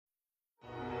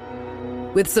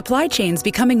With supply chains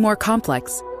becoming more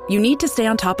complex, you need to stay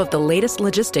on top of the latest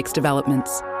logistics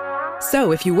developments.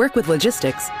 So if you work with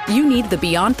logistics, you need the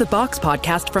Beyond the Box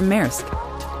podcast from Maersk.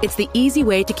 It's the easy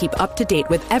way to keep up to date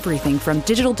with everything from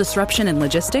digital disruption in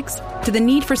logistics to the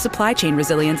need for supply chain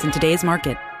resilience in today's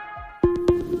market.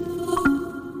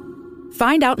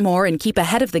 Find out more and keep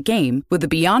ahead of the game with the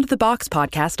Beyond the Box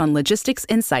podcast on logistics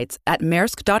insights at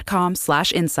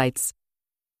maersk.com/insights.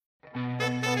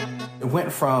 It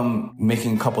went from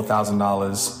making a couple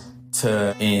 $1,000s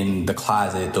to in the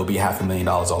closet, there'll be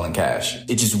 $500,000 all in cash.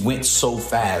 It just went so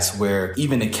fast where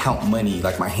even to count money,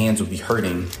 like my hands would be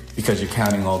hurting because you're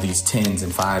counting all these tens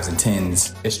and fives and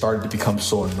tens. It started to become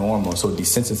so normal, so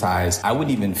desensitized. I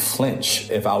wouldn't even flinch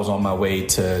if I was on my way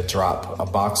to drop a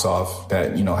box off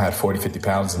that, had 40, 50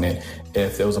 pounds in it.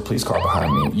 If there was a police car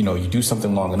behind me, you do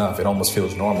something long enough, it almost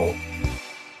feels normal.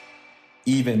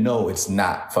 Even though it's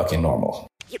not fucking normal.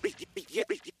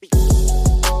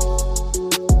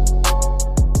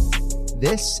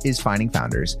 This is Finding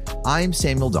Founders. I'm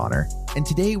Samuel Donner, and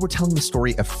today we're telling the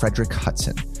story of Frederick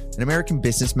Hudson, an American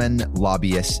businessman,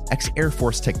 lobbyist, ex-Air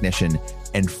Force technician,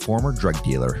 and former drug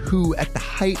dealer who, at the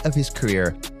height of his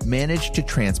career, managed to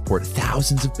transport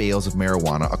thousands of bales of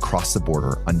marijuana across the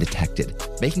border undetected,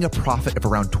 making a profit of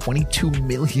around $22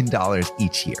 million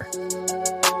each year.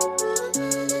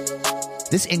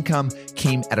 This income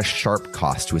came at a sharp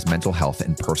cost to his mental health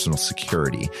and personal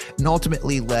security, and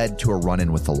ultimately led to a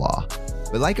run-in with the law.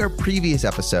 But like our previous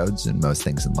episodes and most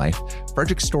things in life,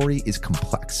 Frederick's story is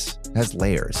complex, has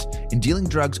layers, and dealing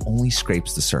drugs only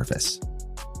scrapes the surface.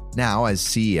 Now, as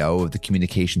CEO of the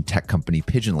communication tech company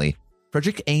Pigeonly,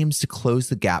 Frederick aims to close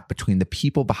the gap between the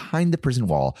people behind the prison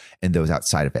wall and those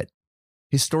outside of it.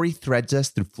 His story threads us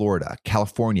through Florida,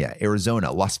 California,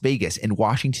 Arizona, Las Vegas, and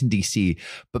Washington, D.C.,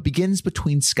 but begins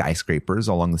between skyscrapers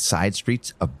along the side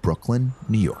streets of Brooklyn,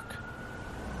 New York.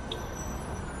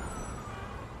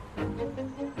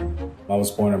 I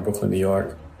was born in Brooklyn, New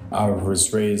York. I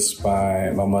was raised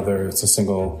by my mother. It's a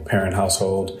single parent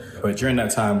household. But during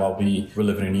that time while we were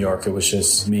living in New York, it was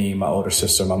just me, my older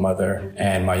sister, my mother,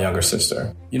 and my younger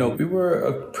sister. We were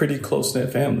a pretty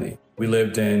close-knit family. We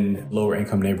lived in lower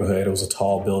income neighborhood. It was a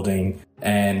tall building.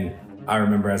 And I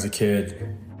remember as a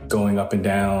kid going up and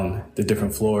down the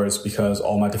different floors because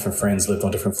all my different friends lived on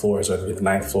different floors, whether it be the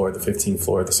 9th floor, the 15th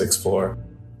floor, the 6th floor.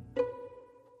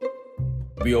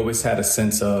 We always had a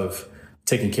sense of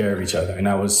taking care of each other. And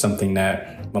that was something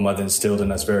that my mother instilled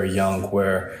in us very young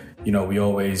where, we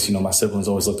always, my siblings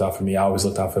always looked out for me. I always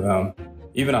looked out for them.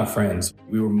 Even our friends,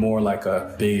 we were more like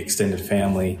a big extended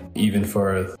family, even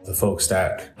for the folks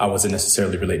that I wasn't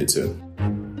necessarily related to.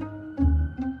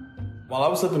 While I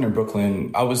was living in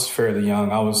Brooklyn, I was fairly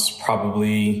young. I was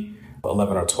probably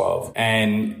 11 or 12.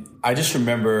 And I just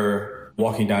remember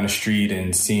walking down the street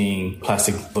and seeing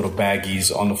plastic little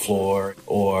baggies on the floor,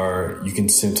 or you can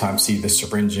sometimes see the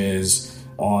syringes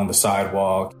on the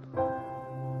sidewalk.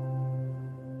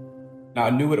 Now,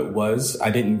 I knew what it was. I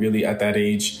didn't really, at that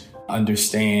age,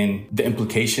 understand the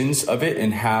implications of it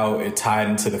and how it tied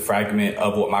into the fragment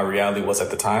of what my reality was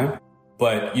at the time.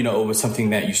 But, it was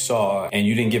something that you saw and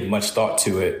you didn't give much thought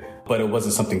to it, but it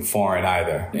wasn't something foreign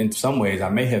either. In some ways, I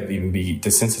may have even been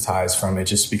desensitized from it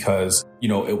just because,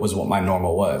 it was what my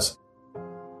normal was.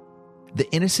 The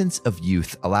innocence of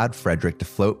youth allowed Frederick to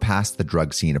float past the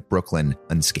drug scene of Brooklyn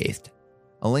unscathed.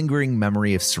 A lingering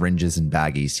memory of syringes and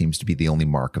baggies seems to be the only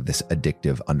mark of this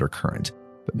addictive undercurrent,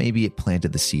 but maybe it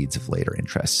planted the seeds of later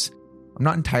interests. I'm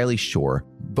not entirely sure,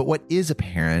 but what is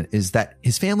apparent is that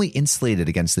his family insulated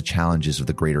against the challenges of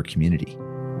the greater community.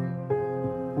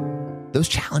 Those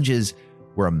challenges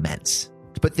were immense.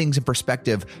 To put things in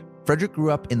perspective, Frederick grew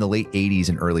up in the late 80s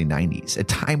and early 90s, a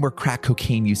time where crack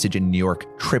cocaine usage in New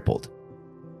York tripled.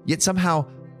 Yet somehow,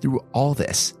 through all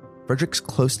this, Frederick's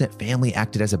close-knit family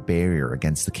acted as a barrier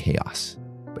against the chaos.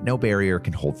 But no barrier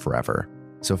can hold forever.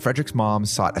 So Frederick's mom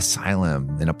sought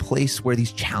asylum in a place where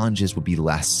these challenges would be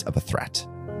less of a threat.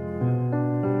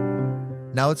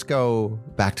 Now let's go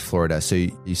back to Florida. So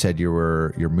you said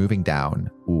you're moving down.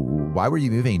 Why were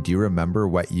you moving? Do you remember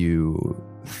what you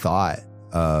thought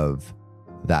of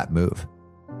that move?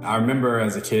 I remember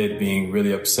as a kid being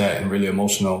really upset and really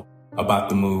emotional about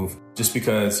the move, just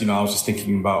because, I was just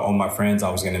thinking about all my friends I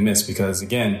was going to miss, because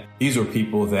again, these were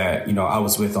people that, I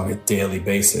was with on a daily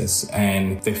basis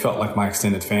and they felt like my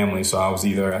extended family. So I was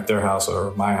either at their house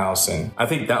or my house. And I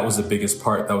think that was the biggest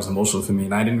part that was emotional for me.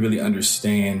 And I didn't really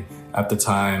understand at the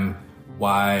time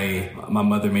why my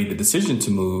mother made the decision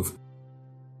to move.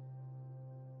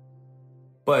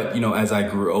 But, as I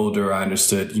grew older, I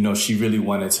understood, she really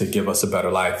wanted to give us a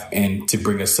better life and to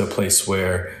bring us to a place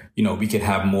where, we could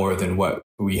have more than what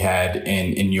we had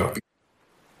in New York.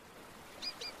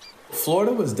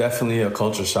 Florida was definitely a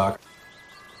culture shock.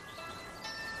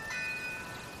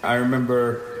 I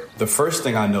remember the first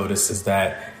thing I noticed is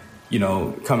that,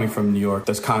 coming from New York,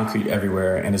 there's concrete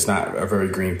everywhere and it's not a very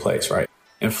green place, right?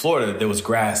 In Florida, there was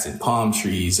grass and palm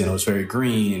trees and it was very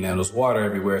green and there was water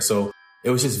everywhere. So it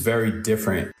was just very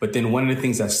different. But then one of the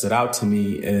things that stood out to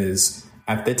me is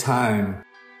at the time,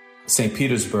 St.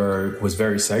 Petersburg was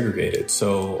very segregated.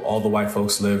 So all the white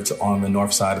folks lived on the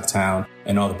north side of town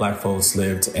and all the black folks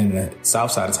lived in the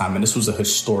south side of town. And this was a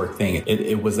historic thing.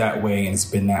 It was that way and it's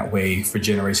been that way for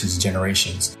generations and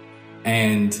generations.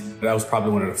 And that was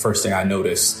probably one of the first things I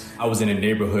noticed. I was in a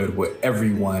neighborhood where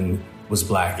everyone was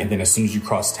black. And then as soon as you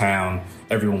crossed town,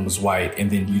 everyone was white.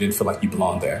 And then you didn't feel like you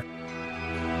belonged there.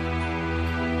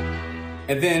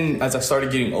 And then as I started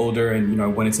getting older and, I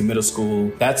went into middle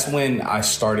school, that's when I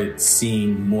started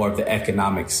seeing more of the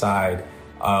economic side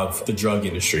of the drug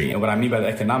industry. And what I mean by the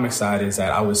economic side is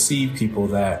that I would see people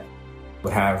that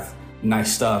would have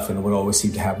nice stuff and would always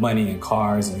seem to have money and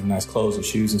cars and nice clothes and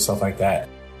shoes and stuff like that.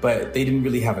 But they didn't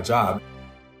really have a job.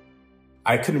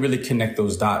 I couldn't really connect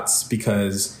those dots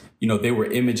because, they were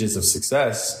images of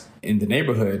success in the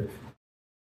neighborhood,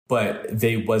 but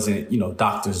they wasn't,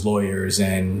 doctors, lawyers,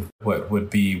 and what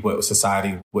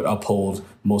society would uphold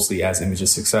mostly as image of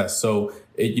success. So,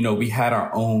 we had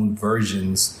our own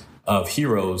versions of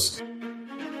heroes.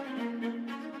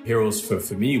 Heroes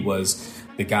for me was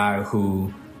the guy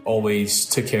who always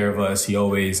took care of us. He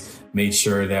always made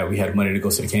sure that we had money to go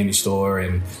to the candy store.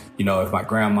 And, if my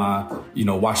grandma,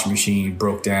 washing machine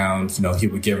broke down, he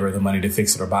would give her the money to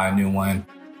fix it or buy a new one.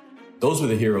 Those were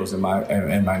the heroes in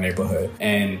my neighborhood.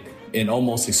 And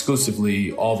almost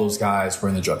exclusively, all those guys were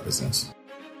in the drug business.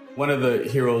 One of the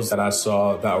heroes that I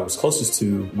saw that I was closest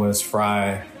to was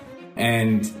Fry.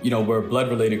 And, we're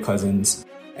blood-related cousins.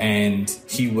 And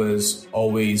he was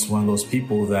always one of those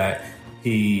people that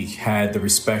he had the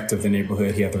respect of the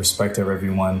neighborhood. He had the respect of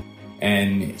everyone.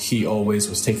 And he always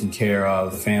was taking care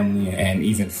of the family and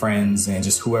even friends and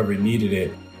just whoever needed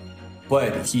it.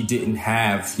 But he didn't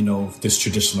have, this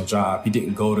traditional job. He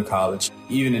didn't go to college.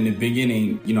 Even in the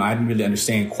beginning, I didn't really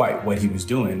understand quite what he was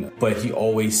doing, but he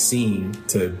always seemed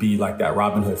to be like that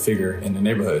Robin Hood figure in the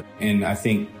neighborhood. And I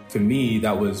think for me,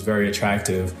 that was very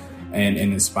attractive and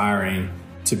inspiring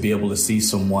to be able to see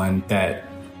someone that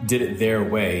did it their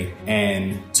way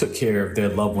and took care of their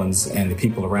loved ones and the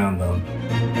people around them.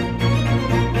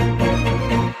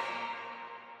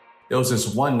 There was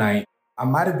this one night, I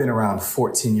might have been around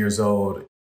 14 years old,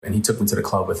 and he took me to the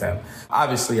club with him.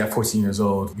 Obviously, at 14 years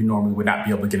old, you normally would not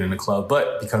be able to get in the club,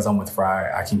 but because I'm with Fry,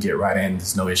 I can get right in.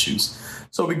 There's no issues.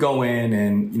 So we go in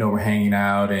and, we're hanging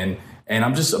out and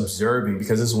I'm just observing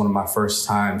because this is one of my first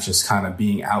times just kind of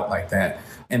being out like that.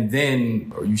 And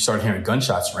then you start hearing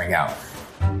gunshots ring out.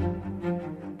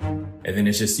 And then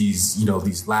it's just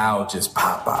these loud, just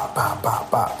pop, pop, pop,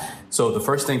 pop, pop. So the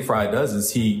first thing Fry does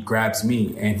is he grabs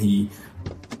me and he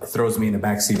throws me in the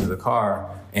back seat of the car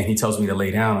and he tells me to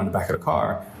lay down on the back of the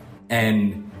car.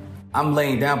 And I'm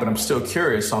laying down, but I'm still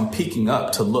curious. So I'm peeking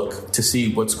up to look to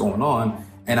see what's going on.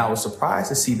 And I was surprised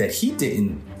to see that he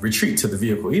didn't retreat to the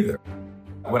vehicle either.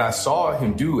 What I saw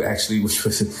him do actually, which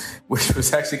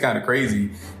was actually kind of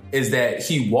crazy, is that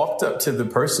he walked up to the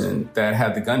person that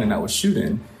had the gun and that was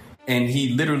shooting. And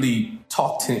he literally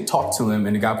talked to him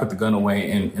and the guy put the gun away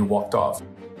and walked off.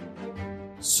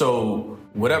 So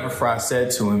whatever Fry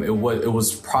said to him, it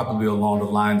was probably along the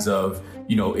lines of,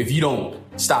 if you don't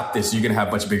stop this, you're going to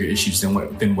have much bigger issues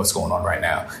than what's going on right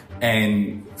now.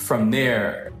 And from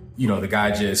there, the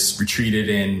guy just retreated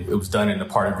and it was done and the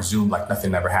party resumed like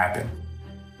nothing ever happened.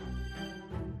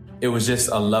 It was just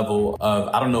a level of,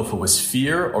 I don't know if it was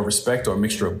fear or respect or a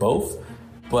mixture of both,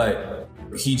 but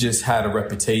he just had a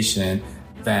reputation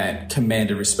that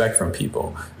commanded respect from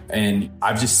people. And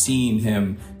I've just seen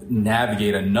him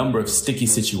navigate a number of sticky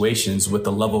situations with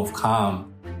a level of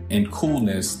calm and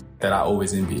coolness that I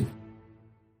always envied.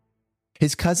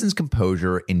 His cousin's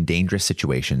composure in dangerous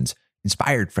situations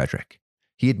inspired Frederick.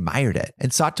 He admired it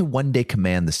and sought to one day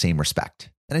command the same respect.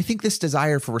 And I think this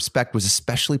desire for respect was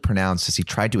especially pronounced as he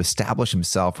tried to establish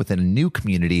himself within a new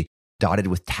community dotted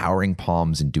with towering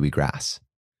palms and dewy grass.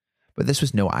 But this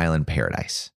was no island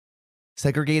paradise.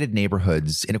 Segregated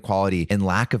neighborhoods, inequality, and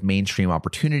lack of mainstream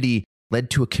opportunity led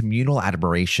to a communal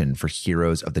admiration for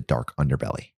heroes of the dark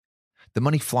underbelly. The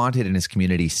money flaunted in his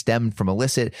community stemmed from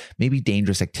illicit, maybe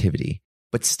dangerous activity,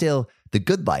 but still, the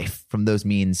good life from those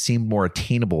means seemed more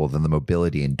attainable than the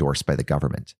mobility endorsed by the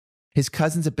government. His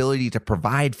cousin's ability to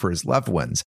provide for his loved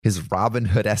ones, his Robin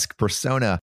Hood-esque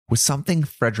persona, was something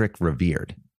Frederick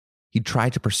revered. He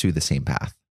tried to pursue the same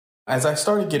path. As I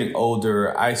started getting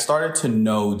older, I started to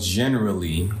know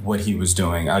generally what he was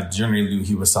doing. I generally knew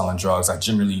he was selling drugs. I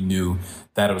generally knew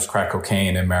that it was crack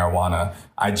cocaine and marijuana.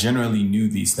 I generally knew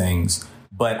these things,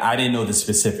 but I didn't know the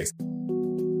specifics.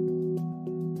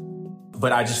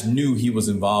 But I just knew he was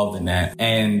involved in that.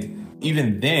 And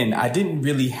even then, I didn't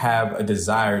really have a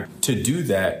desire to do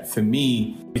that for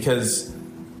me because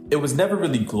it was never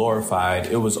really glorified.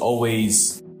 It was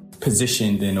always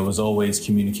positioned and it was always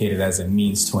communicated as a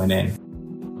means to an end.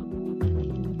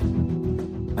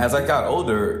 As I got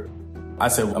older, I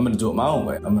said, I'm going to do it my own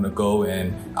way. I'm going to go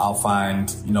and I'll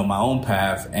find, my own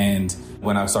path. And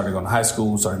when I started going to high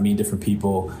school, started meeting different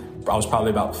people, I was probably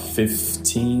about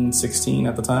 15, 16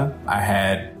 at the time. I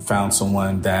had found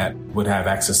someone that would have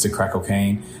access to crack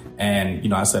cocaine.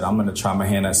 And, I said, I'm going to try my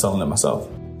hand at selling it myself.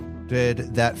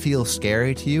 Did that feel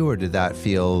scary to you, or did that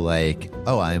feel like,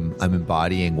 oh, I'm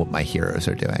embodying what my heroes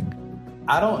are doing?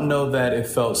 I don't know that it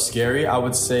felt scary. I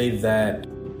would say that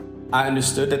I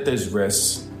understood that there's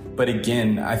risks. But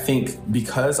again, I think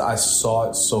because I saw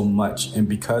it so much and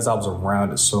because I was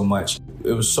around it so much,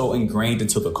 it was so ingrained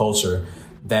into the culture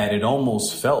that it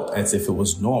almost felt as if it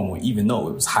was normal, even though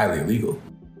it was highly illegal.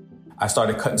 I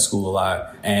started cutting school a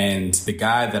lot, and the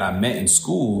guy that I met in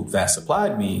school that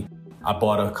supplied me, I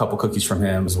bought a couple cookies from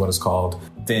him, is what it's called.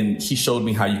 Then he showed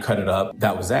me how you cut it up.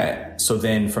 That was that. So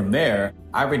then from there,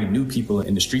 I already knew people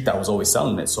in the street that was always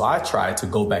selling it. So I tried to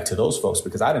go back to those folks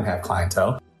because I didn't have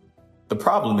clientele. The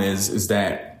problem is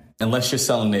that unless you're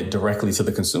selling it directly to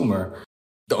the consumer,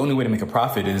 the only way to make a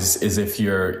profit is if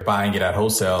you're buying it at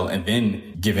wholesale and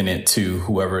then giving it to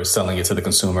whoever is selling it to the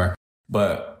consumer.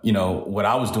 But, what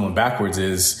I was doing backwards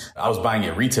is I was buying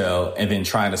it retail and then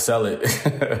trying to sell it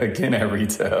again at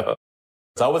retail.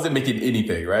 So I wasn't making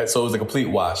anything, right? So it was a complete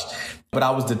wash. But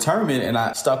I was determined and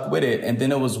I stuck with it. And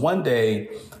then it was one day,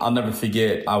 I'll never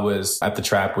forget, I was at the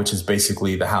Trap, which is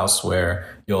basically the house where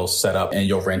you'll set up and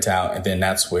you'll rent out. And then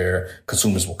that's where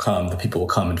consumers will come. The people will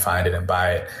come and find it and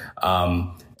buy it.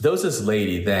 There was this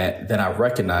lady that I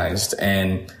recognized,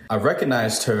 and I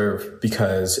recognized her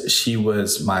because she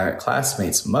was my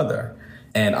classmate's mother.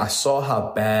 And I saw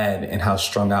how bad and how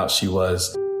strung out she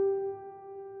was.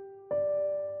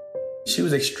 She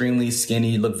was extremely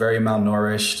skinny, looked very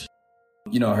malnourished.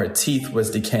 Her teeth was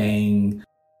decaying.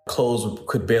 Clothes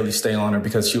could barely stay on her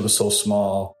because she was so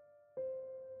small.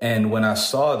 And when I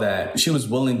saw that, she was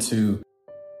willing to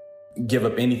give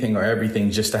up anything or everything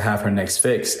just to have her next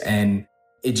fix. And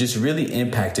it just really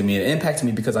impacted me. It impacted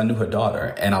me because I knew her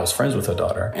daughter and I was friends with her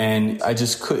daughter. And I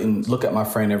just couldn't look at my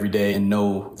friend every day and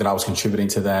know that I was contributing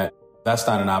to that. That's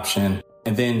not an option.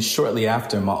 And then shortly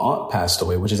after, my aunt passed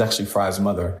away, which is actually Fry's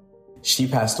mother. She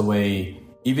passed away,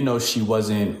 even though she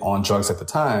wasn't on drugs at the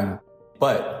time,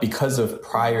 but because of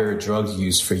prior drug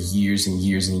use for years and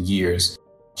years and years,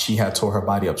 she had tore her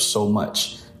body up so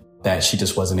much that she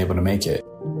just wasn't able to make it.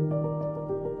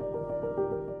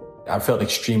 I felt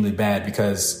extremely bad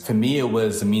because for me, it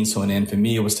was a means to an end. For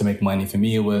me, it was to make money. For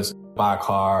me, it was buy a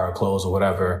car or clothes or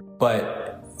whatever.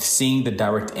 But seeing the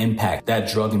direct impact that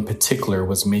drug in particular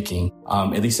was making,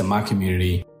 at least in my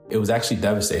community, it was actually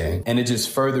devastating. And it just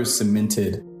further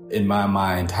cemented in my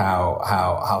mind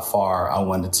how far I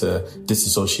wanted to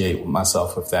disassociate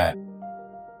myself with that.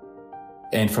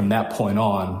 And from that point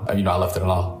on, I left it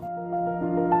alone.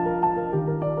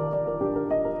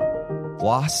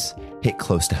 Loss hit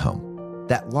close to home.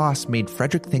 That loss made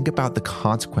Frederick think about the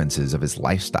consequences of his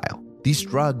lifestyle. These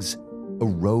drugs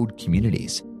erode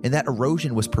communities, and that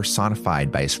erosion was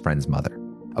personified by his friend's mother,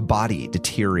 a body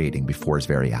deteriorating before his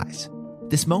very eyes.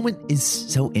 This moment is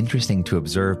so interesting to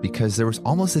observe because there was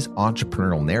almost this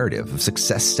entrepreneurial narrative of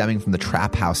success stemming from the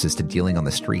trap houses to dealing on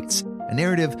the streets, a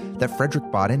narrative that Frederick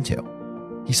bought into.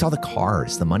 He saw the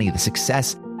cars, the money, the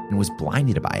success, and was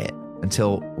blinded by it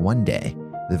until one day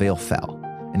the veil fell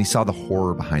and he saw the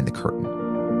horror behind the curtain.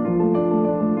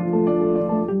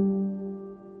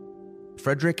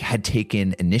 Frederick had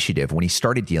taken initiative when he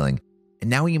started dealing, and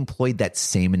now he employed that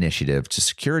same initiative to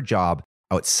secure a job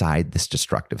outside this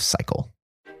destructive cycle.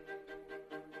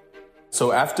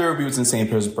 So after we was in St.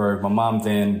 Petersburg, my mom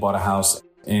then bought a house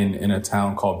in a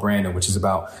town called Brandon, which is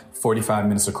about 45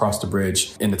 minutes across the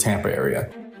bridge in the Tampa area.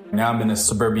 Now I'm in a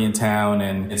suburban town,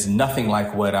 and it's nothing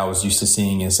like what I was used to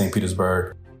seeing in St.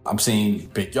 Petersburg. I'm seeing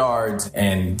big yards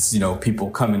and,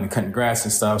 people coming and cutting grass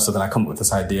and stuff. So then I come up with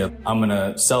this idea. I'm going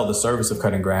to sell the service of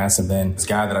cutting grass. And then this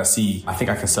guy that I see, I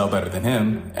think I can sell better than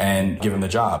him and give him the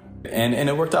job. And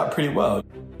it worked out pretty well.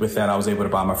 With that, I was able to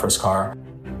buy my first car.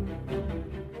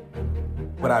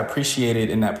 What I appreciated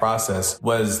in that process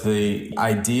was the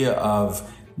idea of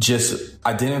just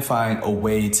identifying a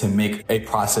way to make a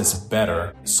process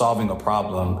better, solving a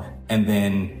problem, and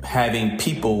then having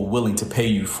people willing to pay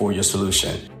you for your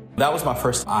solution. That was my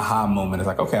first aha moment. It's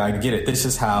like, okay, I get it. This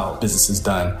is how business is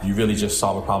done. You really just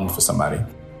solve a problem for somebody.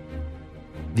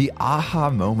 The aha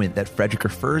moment that Frederick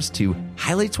refers to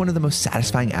highlights one of the most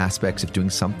satisfying aspects of doing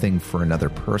something for another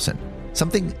person,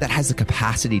 something that has the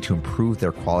capacity to improve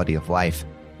their quality of life,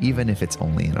 even if it's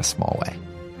only in a small way.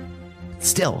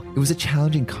 Still, it was a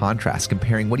challenging contrast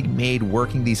comparing what he made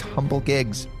working these humble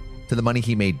gigs to the money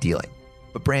he made dealing.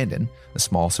 But Brandon, a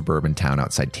small suburban town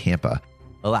outside Tampa,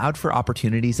 allowed for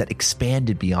opportunities that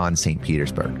expanded beyond St.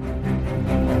 Petersburg.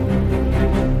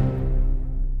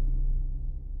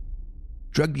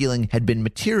 Drug dealing had been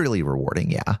materially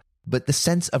rewarding, yeah, but the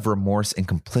sense of remorse and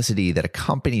complicity that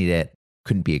accompanied it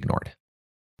couldn't be ignored.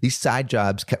 These side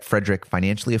jobs kept Frederick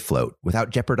financially afloat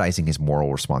without jeopardizing his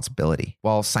moral responsibility,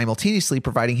 while simultaneously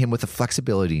providing him with the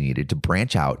flexibility needed to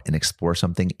branch out and explore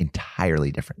something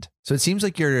entirely different. So it seems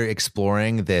like you're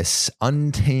exploring this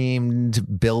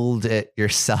untamed,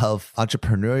 build-it-yourself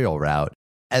entrepreneurial route.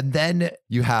 And then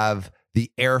you have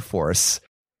the Air Force.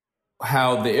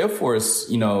 How the Air Force,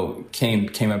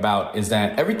 came about is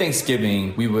that every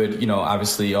Thanksgiving we would,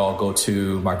 obviously all go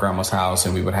to my grandma's house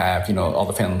and we would have, all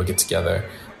the family would get together.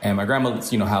 And my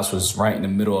grandma's, house was right in the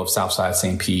middle of Southside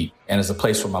St. Pete. And it's a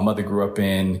place where my mother grew up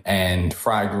in and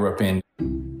Fry grew up in.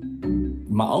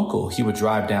 My uncle, he would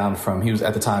drive down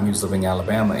at the time he was living in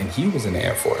Alabama, and he was in the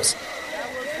Air Force.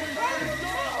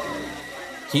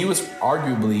 He was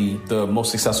arguably the most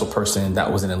successful person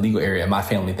that was in a legal area in my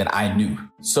family that I knew.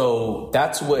 So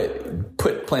that's what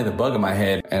planted the bug in my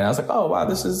head. And I was like, oh, wow,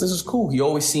 this is cool. He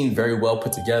always seemed very well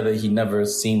put together. He never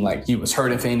seemed like he was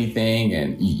hurting for anything,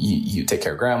 and he would take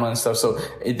care of grandma and stuff. So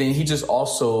then he just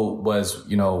also was,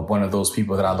 one of those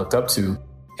people that I looked up to.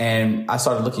 And I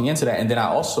started looking into that. And then I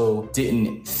also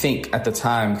didn't think at the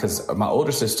time, because my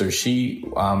older sister, she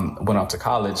went off to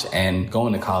college, and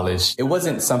going to college, it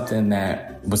wasn't something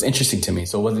that was interesting to me.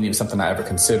 So it wasn't even something I ever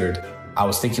considered. I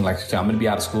was thinking like, okay, I'm going to be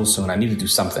out of school soon. I need to do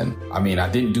something. I mean, I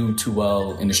didn't do too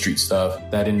well in the street stuff.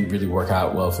 That didn't really work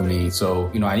out well for me. So,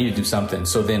 I need to do something.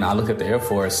 So then I looked at the Air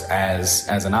Force as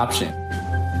an option.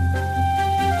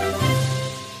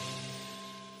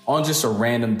 On just a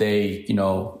random day,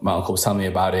 my uncle was telling me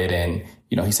about it, and,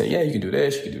 he said, yeah, you can do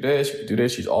this, you can do this, you can do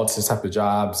this. You all this type of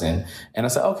jobs. And I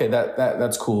said, okay,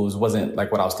 that's cool. It wasn't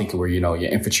like what I was thinking where, you're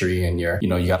infantry and you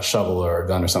got a shovel or a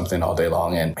gun or something all day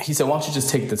long. And he said, why don't you just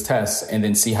take this test and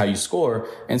then see how you score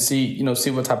and see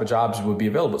what type of jobs would be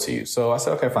available to you. So I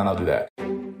said, okay, fine, I'll do that.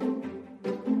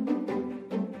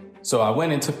 So I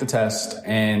went and took the test,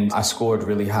 and I scored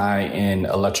really high in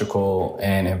electrical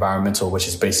and environmental, which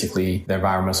is basically the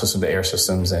environmental system, the air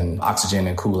systems and oxygen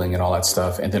and cooling and all that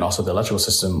stuff. And then also the electrical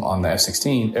system on the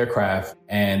F-16 aircraft.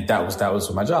 And that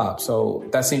was my job. So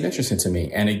that seemed interesting to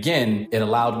me. And again, it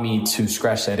allowed me to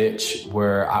scratch that itch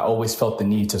where I always felt the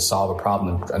need to solve a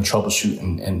problem and troubleshoot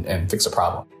and fix a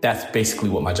problem. That's basically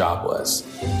what my job was.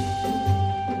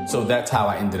 So that's how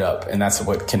I ended up, and that's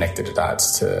what connected the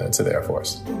dots to the Air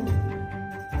Force.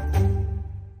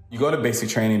 You go to basic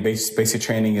training. Basic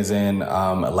training is in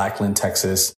Lackland,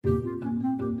 Texas.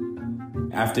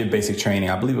 After basic training,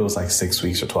 I believe it was like 6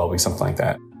 weeks or 12 weeks, something like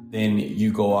that. Then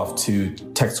you go off to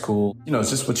tech school. It's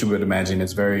just what you would imagine.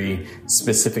 It's very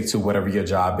specific to whatever your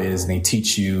job is, and they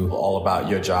teach you all about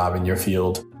your job and your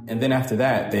field. And then after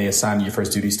that, they assign you your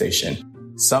first duty station.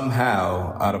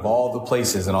 Somehow, out of all the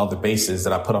places and all the bases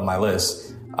that I put on my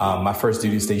list, my first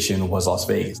duty station was Las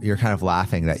Vegas. You're kind of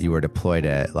laughing that you were deployed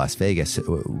at Las Vegas.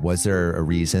 Was there a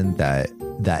reason that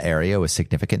area was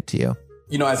significant to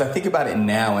you? As I think about it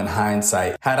now in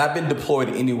hindsight, had I been deployed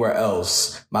anywhere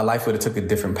else, my life would have took a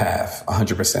different path,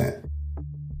 100%.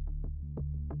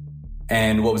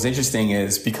 And what was interesting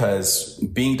is because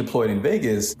being deployed in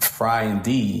Vegas, Fry and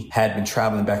D had been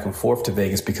traveling back and forth to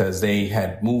Vegas because they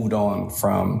had moved on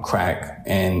from crack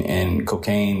and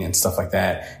cocaine and stuff like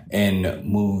that and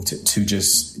moved to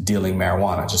just dealing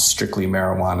marijuana, just strictly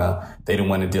marijuana. They didn't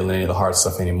want to deal in any of the hard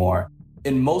stuff anymore.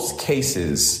 In most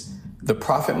cases, the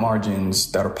profit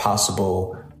margins that are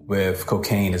possible with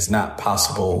cocaine is not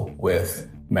possible with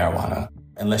marijuana,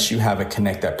 unless you have a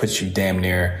connect that puts you damn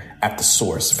near at the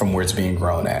source from where it's being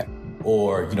grown at,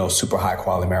 or, super high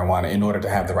quality marijuana in order to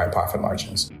have the right profit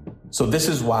margins. So this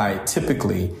is why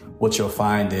typically what you'll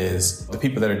find is the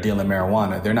people that are dealing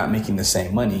marijuana, they're not making the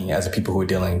same money as the people who are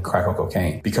dealing crack or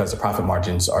cocaine because the profit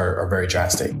margins are very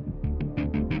drastic.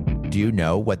 Do you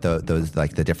know what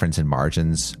the difference in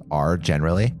margins are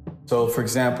generally? So for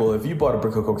example, if you bought a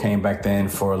brick of cocaine back then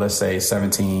for, let's say,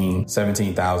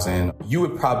 17,000, you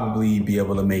would probably be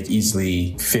able to make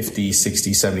easily 50,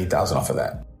 60, 70,000 off of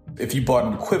that. If you bought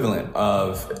an equivalent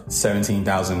of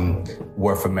 17,000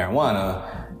 worth of marijuana,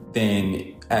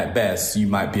 then at best, you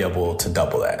might be able to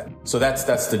double that. So that's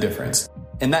the difference.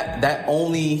 And that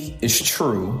only is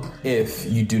true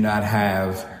if you do not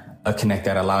have a connect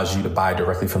that allows you to buy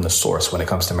directly from the source when it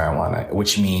comes to marijuana,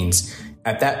 which means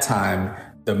at that time,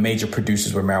 the major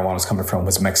producers where marijuana was coming from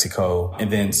was Mexico, and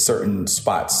then certain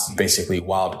spots, basically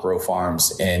wild grow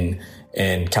farms in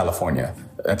California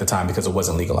at the time, because it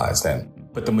wasn't legalized then.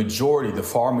 But the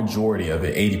far majority of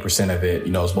it, 80% of it,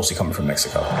 is mostly coming from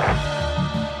Mexico.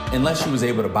 Unless you was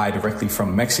able to buy directly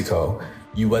from Mexico,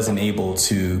 you wasn't able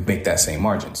to make that same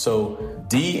margin. So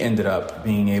D ended up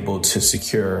being able to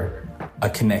secure a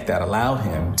connect that allowed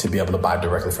him to be able to buy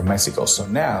directly from Mexico. So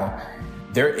now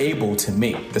they're able to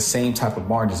make the same type of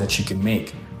margins that you can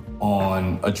make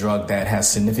on a drug that has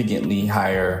significantly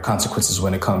higher consequences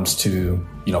when it comes to,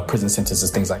 prison sentences,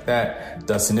 things like that,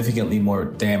 does significantly more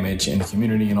damage in the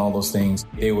community and all those things.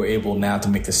 They were able now to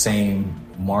make the same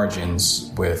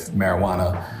margins with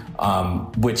marijuana,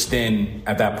 which then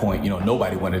at that point,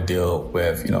 nobody wanted to deal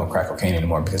with, crack cocaine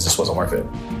anymore because this wasn't worth it.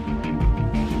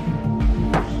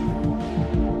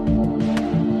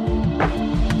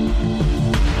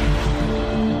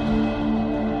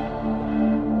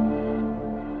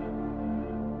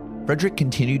 Frederick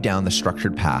continued down the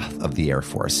structured path of the Air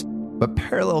Force, but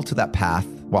parallel to that path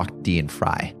walked D and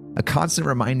Fry, a constant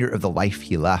reminder of the life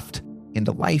he left and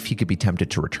a life he could be tempted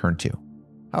to return to.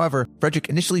 However, Frederick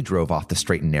initially drove off the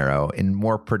straight and narrow in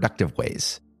more productive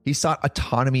ways. He sought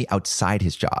autonomy outside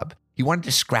his job. He wanted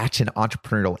to scratch an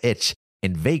entrepreneurial itch,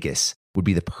 and Vegas would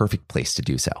be the perfect place to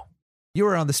do so. You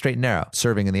were on the straight and narrow,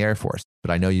 serving in the Air Force,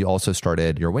 but I know you also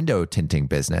started your window tinting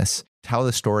business. Tell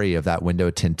the story of that window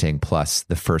tinting plus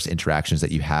the first interactions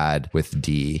that you had with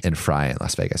D and Fry in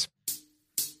Las Vegas.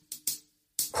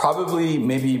 Probably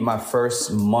maybe my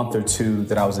first month or two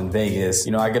that I was in Vegas,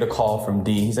 I get a call from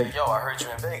D. He's like, yo, I heard you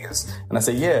in Vegas. And I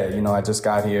said, yeah, I just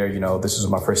got here. This was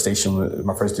my first station,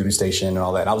 my first duty station and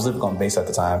all that. I was living on base at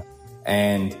the time.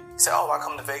 And he said, oh, I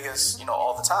come to Vegas,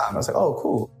 all the time. I was like, oh,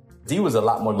 cool. D was a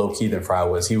lot more low key than Fry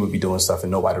was. He would be doing stuff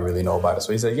and nobody really know about it.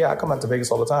 So he said, yeah, I come out to Vegas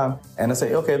all the time. And I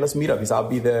said, okay, let's meet up. He said, I'll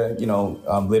be there,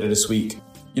 later this week.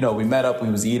 We met up, we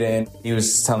was eating. He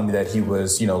was telling me that he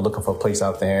was, looking for a place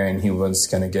out there and he was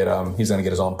going to get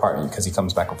his own apartment because he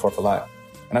comes back and forth a lot.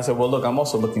 And I said, well, look, I'm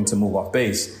also looking to move off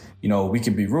base. We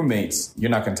can be roommates.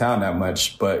 You're not in town that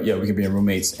much, but yeah, we can be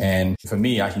roommates. And for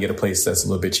me, I can get a place that's a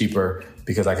little bit cheaper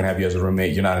because I can have you as a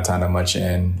roommate. You're not in town that much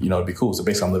and, it'd be cool. So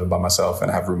basically I'm living by myself and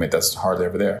I have a roommate that's hardly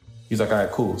ever there. He's like, all right,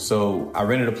 cool. So I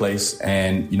rented a place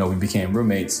and, we became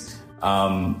roommates.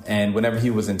 And whenever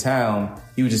he was in town,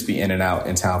 he would just be in and out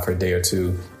in town for a day or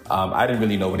two. I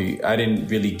didn't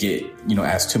really get,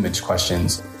 asked too much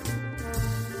questions.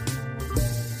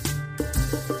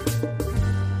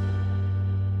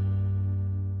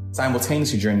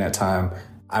 Simultaneously during that time,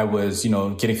 I was,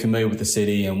 getting familiar with the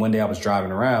city. And one day I was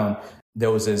driving around,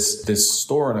 there was this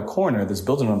store in a corner, this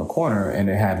building on the corner, and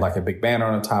it had like a big banner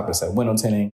on the top that said window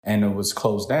tinting, and it was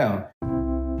closed down.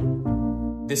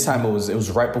 This time it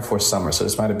was right before summer, so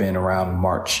this might have been around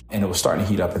March, and it was starting to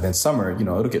heat up. And then summer,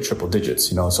 it'll get triple digits,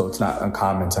 so it's not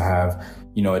uncommon to have,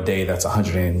 a day that's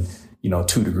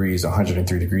 102 degrees,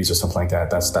 103 degrees or something like that.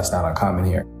 That's not uncommon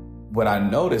here. What I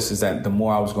noticed is that the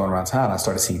more I was going around town, I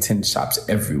started seeing tint shops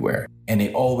everywhere. And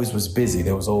it always was busy.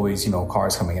 There was always,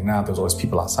 cars coming in and out. There was always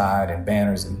people outside and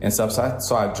banners and stuff.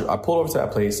 So I pulled over to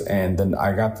that place and then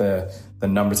I got the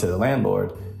number to the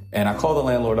landlord. And I called the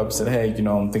landlord up and said, hey,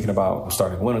 I'm thinking about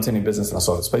starting a window tinting business. And I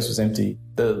saw this place was empty.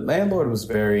 The landlord was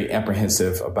very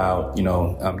apprehensive about,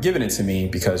 giving it to me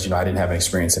because, I didn't have any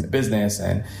experience in the business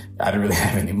and I didn't really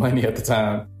have any money at the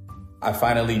time. I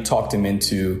finally talked him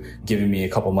into giving me a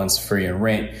couple months free in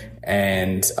rent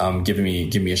and giving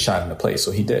me a shot in the place.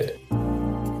 So he did.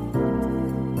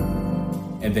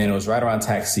 And then it was right around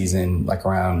tax season, like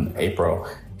around April.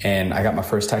 And I got my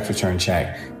first tax return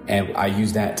check. And I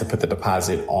used that to put the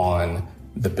deposit on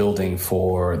the building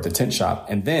for the tint shop.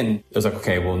 And then it was like,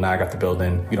 okay, well, now I got the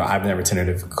building. I've never tinted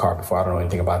a car before. I don't know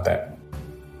anything about that.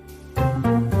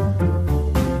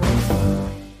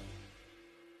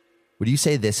 Would you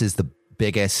say this is the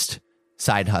biggest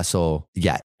side hustle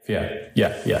yet?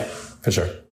 Yeah, for sure.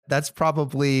 That's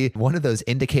probably one of those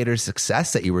indicators of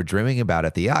success that you were dreaming about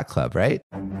at the yacht club, right?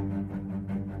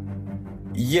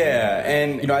 Yeah,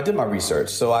 and I did my research.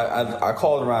 So I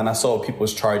called around, I saw what people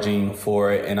was charging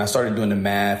for it, and I started doing the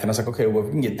math, and I was like, okay, well, if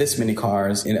we can get this many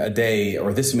cars in a day,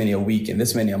 or this many a week, and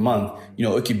this many a month,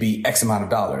 it could be X amount of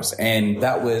dollars. And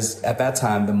that was, at that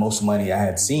time, the most money I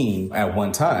had seen at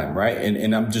one time, right?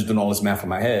 And I'm just doing all this math in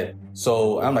my head.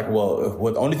 So I'm like, well,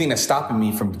 the only thing that's stopping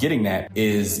me from getting that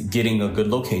is getting a good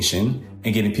location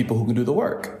and getting people who can do the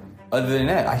work. Other than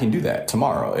that, I can do that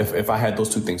tomorrow if I had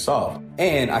those two things solved.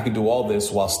 And I can do all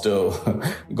this while still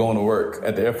going to work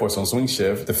at the Air Force on swing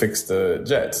shift to fix the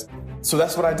jets. So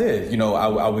that's what I did.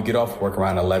 I would get off work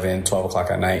around 11, 12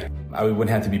 o'clock at night. I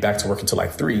wouldn't have to be back to work until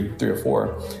like 3 or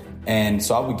 4. And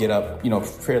so I would get up,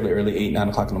 fairly early, 8, 9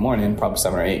 o'clock in the morning, probably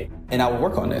 7 or 8. And I would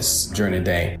work on this during the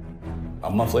day. A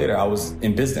month later, I was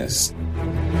in business.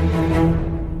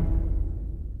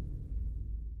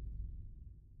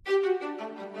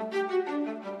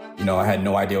 I had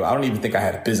no idea. I don't even think I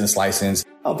had a business license.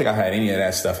 I don't think I had any of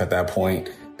that stuff at that point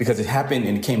because it happened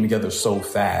and it came together so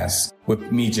fast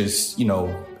with me just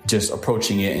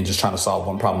approaching it and just trying to solve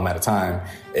one problem at a time.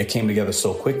 It came together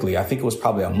so quickly. I think it was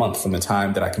probably a month from the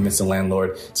time that I convinced the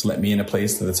landlord to let me in a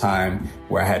place to the time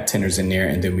where I had tenants in there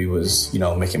and then we was,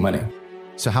 making money.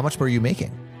 So how much were you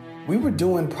making? We were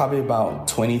doing probably about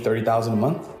 $20,000, $30,000 a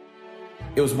month.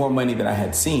 It was more money than I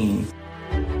had seen.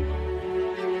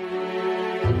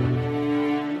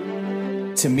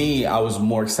 To me, I was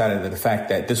more excited at the fact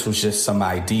that this was just some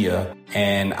idea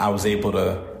and I was able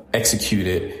to execute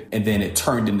it and then it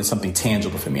turned into something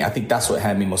tangible for me. I think that's what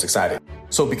had me most excited.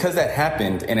 So because that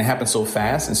happened and it happened so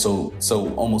fast and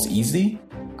so almost easy,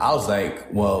 I was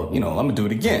like, well, I'm gonna do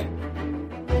it again.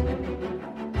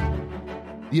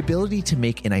 The ability to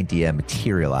make an idea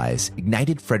materialize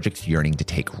ignited Frederick's yearning to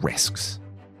take risks.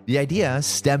 The idea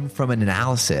stemmed from an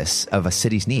analysis of a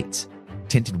city's needs.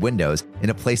 Tinted windows in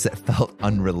a place that felt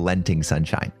unrelenting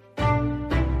sunshine.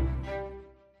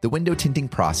 The window tinting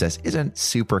process isn't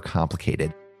super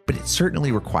complicated, but it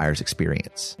certainly requires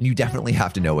experience, and you definitely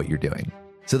have to know what you're doing.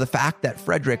 So the fact that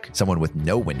Frederick, someone with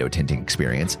no window tinting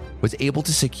experience, was able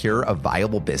to secure a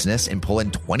viable business and pull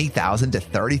in $20,000 to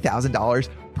 $30,000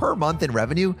 per month in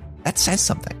revenue, that says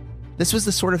something. This was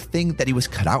the sort of thing that he was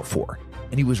cut out for,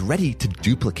 and he was ready to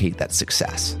duplicate that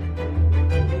success.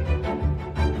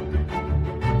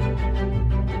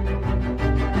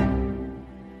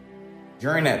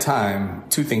 During that time,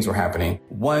 two things were happening.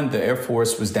 One, the Air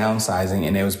Force was downsizing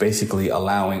and it was basically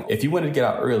allowing, if you wanted to get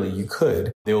out early, you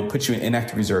could. They will put you in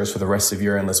inactive reserves for the rest of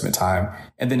your enlistment time.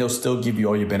 And then they'll still give you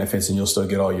all your benefits and you'll still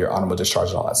get all your honorable discharge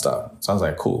and all that stuff. So I was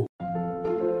like, cool.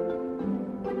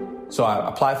 So I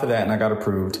applied for that and I got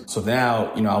approved. So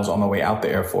now, I was on my way out the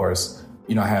Air Force.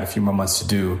 I had a few more months to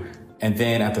do. And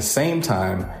then at the same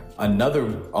time,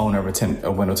 another owner of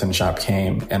a window tinting shop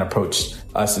came and approached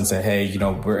us and said, hey,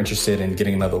 we're interested in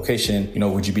getting another location.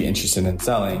 Would you be interested in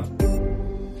selling?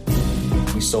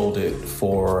 We sold it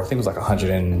for, I think it was like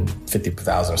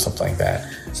 $150,000 or something like that.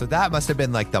 So that must have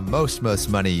been like the most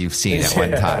money you've seen at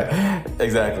one time.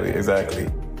 Exactly.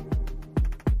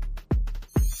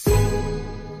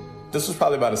 This was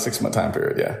probably about a 6-month time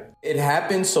period, yeah. It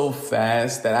happened so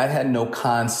fast that I had no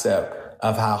concept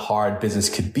of how hard business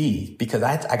could be because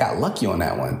I got lucky on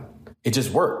that one. It just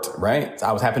worked, right?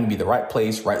 I was happened to be the right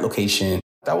place, right location.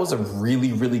 That was a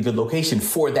really, really good location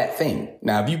for that thing.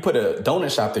 Now, if you put a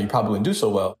donut shop there, you probably wouldn't do so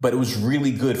well, but it was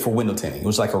really good for window tinting. It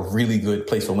was like a really good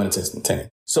place for window tinting.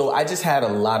 So I just had a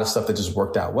lot of stuff that just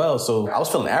worked out well. So I was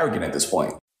feeling arrogant at this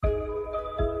point.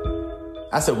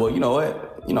 I said, well, you know what?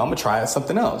 I'm going to try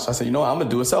something else. I said, I'm going to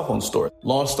do a cell phone store.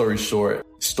 Long story short,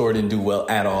 store didn't do well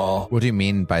at all. What do you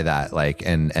mean by that?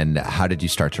 And how did you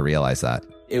start to realize that?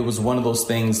 It was one of those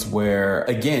things where,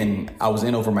 again, I was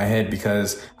in over my head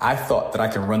because I thought that I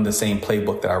could run the same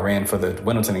playbook that I ran for the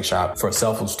window tinting shop for a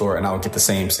cell phone store and I would get the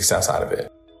same success out of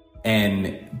it.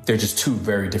 And they're just two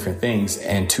very different things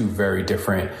and two very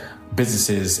different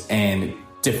businesses and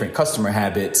different customer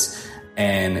habits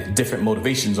and different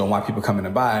motivations on why people come in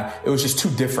and buy. It was just too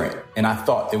different. And I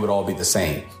thought they would all be the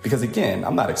same. Because again,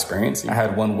 I'm not experienced. I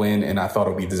had one win and I thought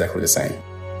it would be exactly the same.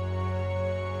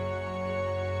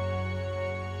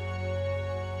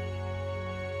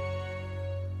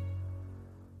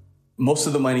 Most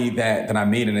of the money that I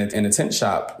made in a tent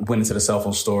shop went into the cell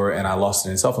phone store and I lost it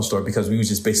in the cell phone store because we was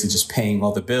just basically just paying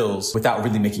all the bills without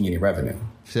really making any revenue.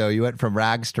 So you went from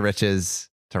rags to riches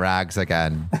to rags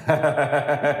again.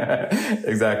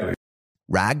 Exactly.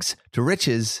 Rags to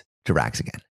riches to rags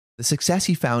again. The success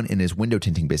he found in his window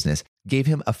tinting business gave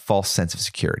him a false sense of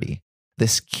security.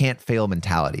 This can't fail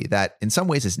mentality that in some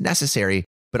ways is necessary,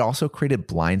 but also created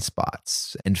blind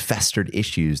spots and festered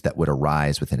issues that would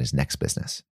arise within his next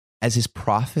business. As his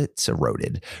profits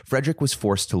eroded, Frederick was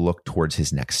forced to look towards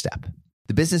his next step.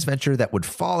 The business venture that would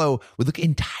follow would look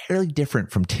entirely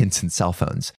different from tints and cell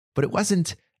phones, but it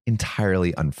wasn't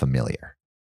entirely unfamiliar.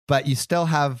 But you still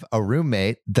have a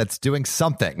roommate that's doing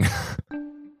something.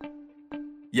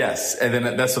 Yes, and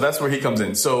then that's where he comes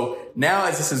in. So now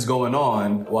as this is going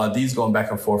on, while D's going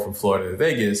back and forth from Florida to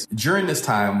Vegas, during this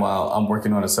time while I'm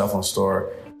working on a cell phone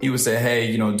store, he would say,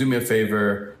 hey, do me a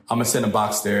favor. I'm going to send a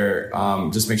box there.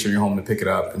 Just make sure you're home to pick it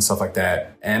up and stuff like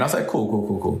that. And I was like,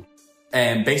 cool.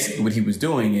 And basically what he was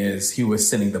doing is he was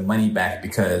sending the money back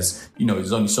because,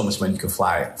 there's only so much money you can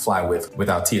fly with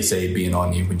without TSA being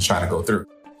on you when you're trying to go through.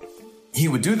 He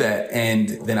would do that, and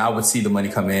then I would see the money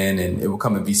come in, and it would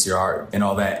come in VCR and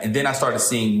all that. And then I started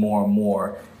seeing more and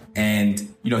more.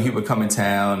 And, he would come in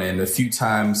town, and a few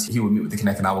times he would meet with the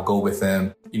Connect, and I would go with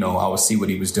him. I would see what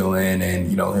he was doing, and,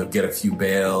 he'll get a few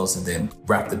bales and then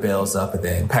wrap the bales up and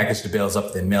then package the bales up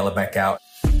and then mail it back out.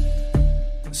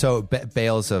 So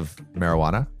bales of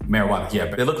marijuana? Marijuana,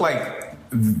 yeah. They look like,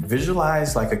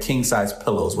 visualize like a king size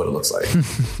pillow is what it looks like.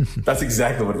 That's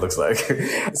exactly what it looks like.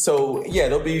 So yeah,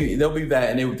 they'll be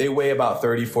that. And they weigh about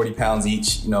 30, 40 pounds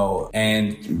each,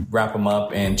 and wrap them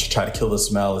up and try to kill the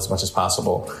smell as much as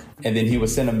possible. And then he would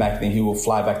send them back. Then he will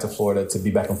fly back to Florida to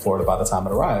be back in Florida by the time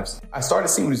it arrives. I started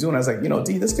seeing what he's doing. I was like,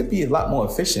 D, this could be a lot more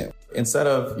efficient. Instead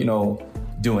of,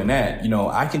 doing that,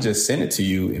 I can just send it to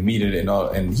you and meet it and all.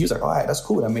 And he was like, all right, that's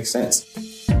cool. That makes sense.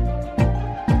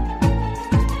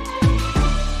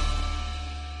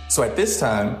 So at this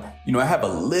time, I have a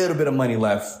little bit of money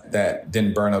left that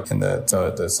didn't burn up in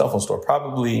the cell phone store,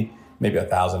 probably maybe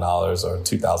 $1,000 or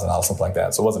 $2,000, something like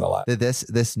that. So it wasn't a lot. Did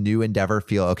this new endeavor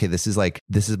feel, okay, this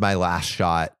is my last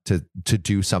shot to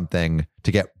do something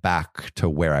to get back to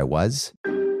where I was?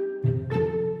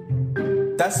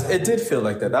 It did feel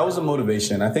like that. That was a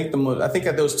motivation. I think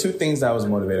that there was two things that I was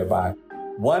motivated by.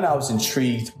 One, I was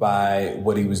intrigued by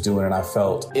what he was doing, and I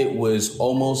felt it was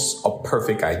almost a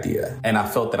perfect idea. And I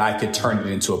felt that I could turn it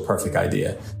into a perfect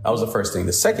idea. That was the first thing.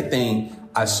 The second thing,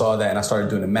 I saw that and I started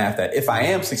doing the math that if I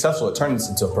am successful at turning this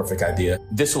into a perfect idea,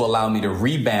 this will allow me to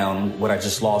rebound what I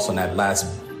just lost on that last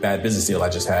bad business deal I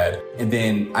just had. And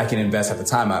then I can invest. At the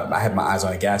time, I had my eyes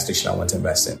on a gas station I wanted to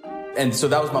invest in. And so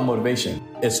that was my motivation.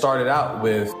 It started out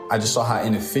with, I just saw how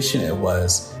inefficient it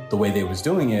was, the way they was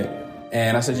doing it.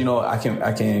 And I said, I can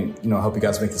help you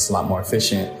guys make this a lot more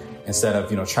efficient. Instead of,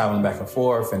 traveling back and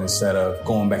forth, and instead of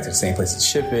going back to the same place to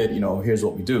ship it, here's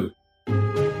what we do.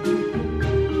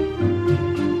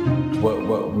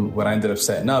 What I ended up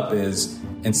setting up is,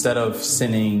 instead of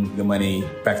sending the money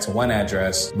back to one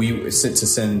address, we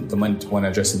send the money to one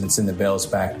address and then send the bales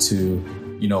back to,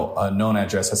 a known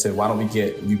address. I said, why don't we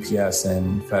get UPS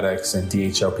and FedEx and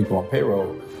DHL people on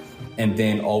payroll? And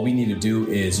then all we need to do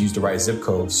is use the right zip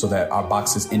code so that our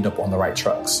boxes end up on the right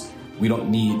trucks. We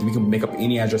can make up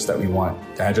any address that we want.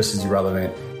 The address is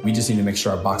irrelevant. We just need to make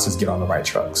sure our boxes get on the right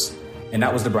trucks. And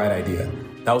that was the bright idea.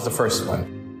 That was the first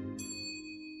one.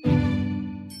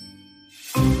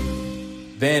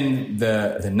 Then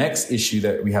the next issue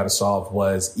that we had to solve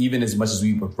was, even as much as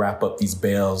we would wrap up these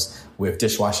bales with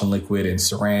dishwashing liquid and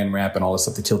saran wrap and all this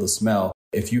stuff to kill the smell,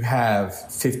 if you have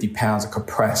 50 pounds of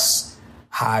compressed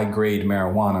high-grade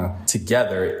marijuana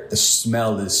together, the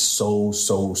smell is so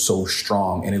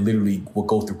strong, and it literally will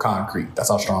go through concrete. That's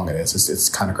how strong it is. It's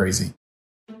kind of crazy.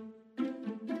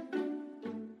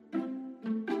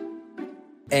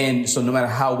 And so no matter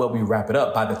how well we wrap it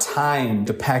up, by the time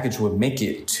the package would make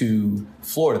it to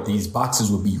Florida, these boxes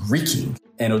would be reeking,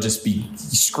 and it'll just be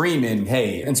screaming,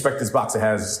 hey, inspect this box, it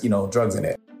has, drugs in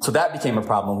it. So that became a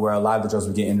problem where a lot of the drugs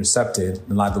would get intercepted,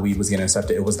 a lot of the weed was getting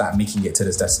intercepted. It was not making it to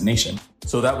this destination.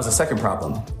 So that was the second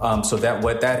problem. What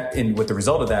the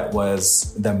result of that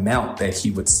was the amount that he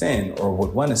would send or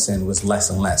would want to send was less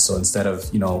and less. So instead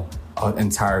of, an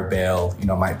entire bale,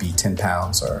 might be 10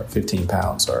 pounds or 15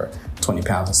 pounds or 20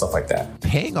 pounds and stuff like that.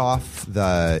 Paying off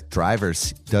the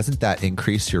drivers, doesn't that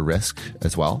increase your risk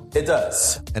as well? It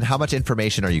does. And how much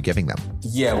information are you giving them?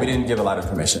 Yeah, we didn't give a lot of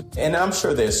information. And I'm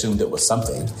sure they assumed it was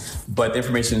something. But the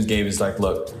information we gave is like,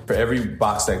 look, for every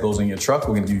box that goes in your truck,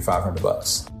 we're going to give you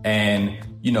 $500. And,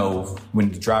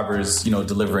 when the driver's,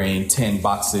 delivering 10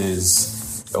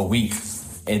 boxes a week,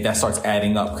 and that starts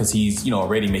adding up because he's,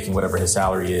 already making whatever his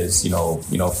salary is, for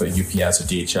UPS or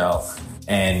DHL.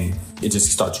 And it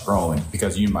just starts growing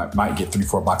because you might get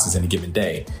 3-4 boxes in a given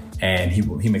day. And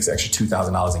he makes an extra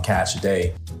 $2,000 in cash a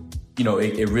day.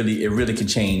 It really can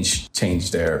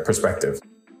change their perspective.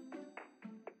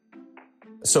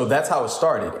 So that's how it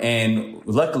started. And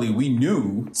luckily we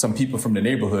knew some people from the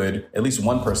neighborhood, at least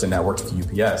one person that worked for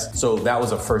UPS. So that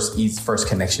was a first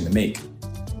connection to make.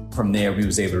 from there, we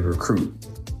was able to recruit.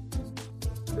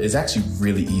 It's actually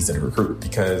really easy to recruit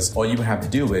because all you would have to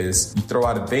do is you throw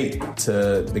out a bait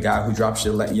to the guy who drops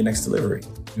your next delivery.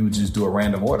 You would just do a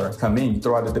random order, come in, you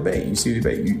throw out a debate, you see the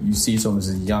debate, you see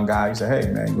someone's a young guy, you say,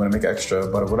 hey man, you want to make extra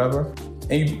butter, whatever?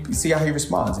 And you see how he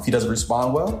responds. If he doesn't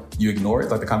respond well, you ignore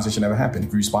it, like the conversation never happened. If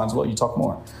he responds well, you talk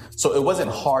more. So it wasn't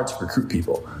hard to recruit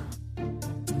people.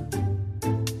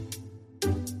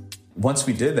 Once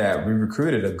we did that, we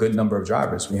recruited a good number of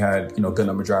drivers. We had, a good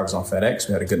number of drivers on FedEx.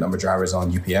 We had a good number of drivers on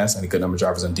UPS and a good number of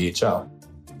drivers on DHL.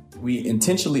 We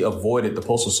intentionally avoided the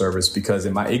Postal Service because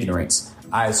in my ignorance,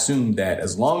 I assumed that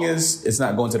as long as it's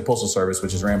not going to the Postal Service,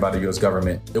 which is ran by the U.S.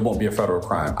 government, it won't be a federal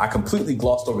crime. I completely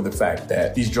glossed over the fact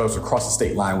that these drugs would cross the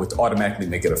state line, which automatically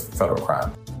make it a federal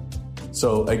crime.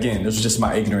 So again, this was just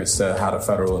my ignorance to how the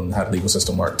federal and how the legal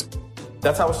system worked.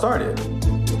 That's how it started.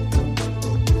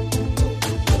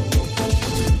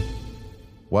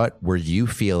 What were you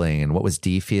feeling and what was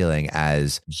Dee feeling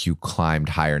as you climbed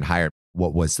higher and higher?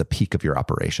 What was the peak of your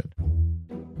operation?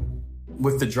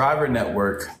 With the driver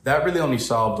network, that really only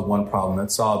solved the one problem.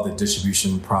 That solved the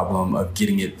distribution problem of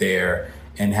getting it there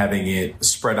and having it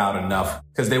spread out enough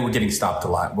because they were getting stopped a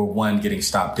lot. But one, getting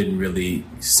stopped didn't really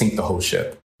sink the whole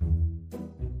ship.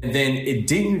 And then it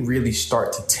didn't really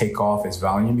start to take off its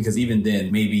volume because even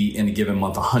then, maybe in a given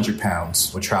month, 100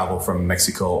 pounds would travel from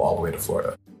Mexico all the way to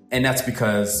Florida. And that's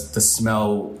because the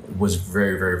smell was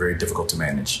very, very, very difficult to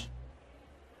manage.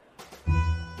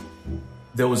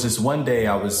 There was this one day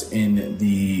I was in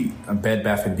the Bed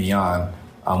Bath & Beyond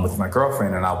with my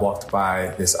girlfriend, and I walked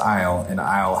by this aisle, and the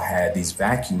aisle had these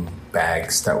vacuum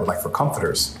bags that were like for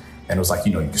comforters. And it was like,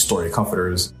 you can store your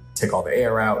comforters, take all the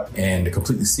air out, and they're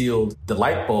completely sealed. The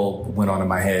light bulb went on in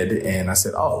my head, and I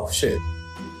said, oh, shit,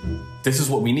 this is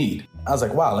what we need. I was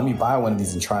like, wow, let me buy one of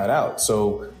these and try it out.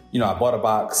 So, I bought a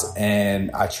box,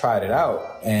 and I tried it out,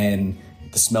 and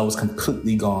the smell was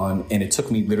completely gone, and it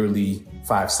took me literally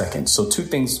 5 seconds. So 2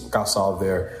 things got solved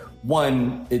there.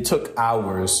 One, it took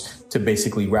hours to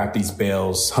basically wrap these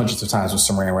bales hundreds of times with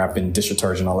saran wrap and dish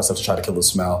detergent, all that stuff to try to kill the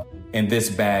smell. And this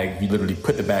bag, you literally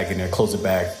put the bag in there, close the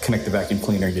bag, connect the vacuum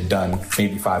cleaner, you're done,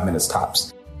 maybe 5 minutes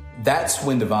tops. That's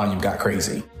when the volume got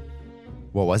crazy.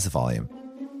 What was the volume?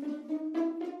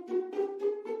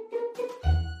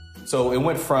 So it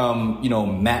went from,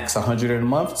 max 100 in a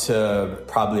month to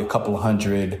probably a couple of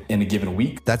hundred in a given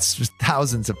week. That's just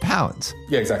thousands of pounds.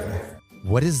 Yeah, exactly.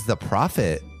 What is the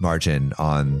profit margin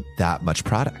on that much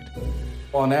product?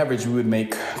 On average, we would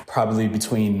make probably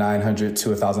between $900 to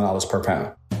 $1,000 per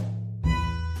pound.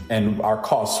 And our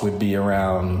costs would be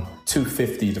around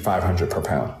 $250 to $500 per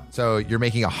pound. So you're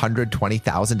making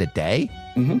 $120,000 a day?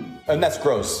 Mm-hmm. And that's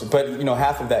gross. But,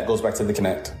 half of that goes back to the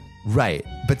Connect. Right.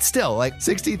 But still, like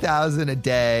 60,000 a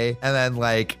day and then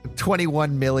like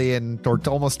 21 million or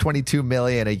almost 22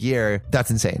 million a year.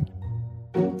 That's insane.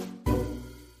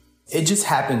 It just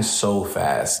happens so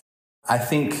fast. I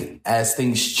think as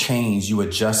things change, you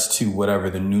adjust to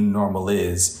whatever the new normal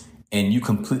is, and you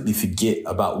completely forget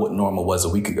about what normal was a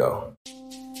week ago.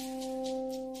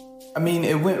 I mean,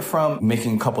 it went from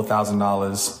making a couple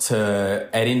 $1,000s to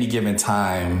at any given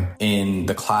time in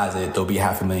the closet, there'll be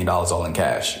 $500,000 all in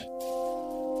cash.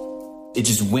 It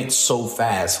just went so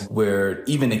fast where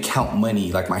even to count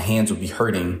money, like my hands would be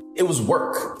hurting. It was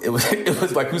work. It was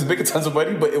like we was making tons of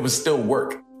money, but it was still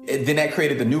work. Then that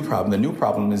created the new problem. The new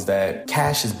problem is that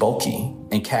cash is bulky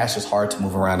and cash is hard to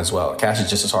move around as well. Cash is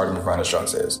just as hard to move around as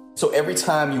drugs is. So every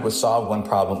time you would solve one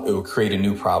problem, it would create a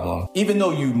new problem, even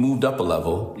though you moved up a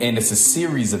level. And it's a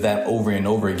series of that over and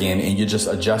over again. And you're just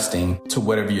adjusting to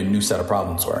whatever your new set of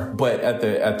problems were. But at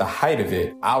the height of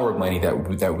it, our money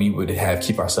that we would have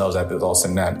keep ourselves at, all of a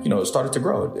sudden that, it started to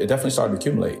grow. It definitely started to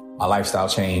accumulate. My lifestyle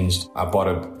changed. I bought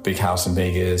a big house in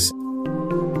Vegas.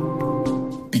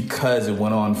 Because it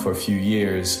went on for a few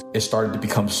years, it started to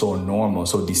become so normal,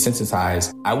 so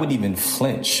desensitized. I wouldn't even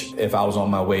flinch if I was on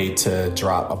my way to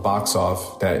drop a box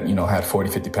off that, had 40,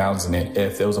 50 pounds in it.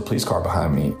 If there was a police car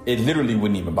behind me, it literally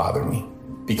wouldn't even bother me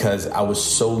because I was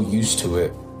so used to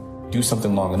it. Do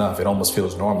something long enough, it almost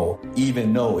feels normal,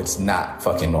 even though it's not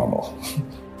fucking normal.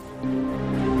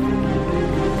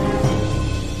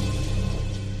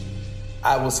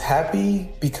 I was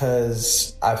happy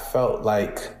because I felt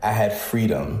like I had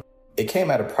freedom. It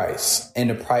came at a price, and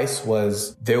the price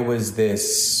was there was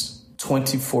this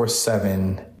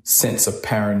 24/7 sense of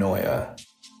paranoia.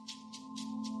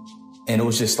 And it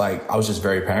was just like, I was just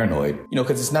very paranoid,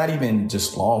 because it's not even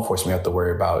just law enforcement you have to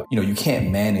worry about. You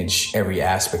can't manage every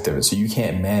aspect of it. So you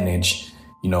can't manage,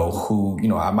 who,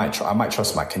 I might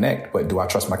trust my Connect, but do I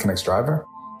trust my Connect's driver?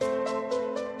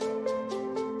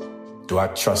 Do I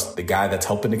trust the guy that's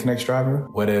helping the K'NEX driver?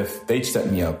 What if they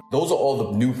set me up? Those are all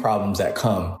the new problems that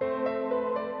come.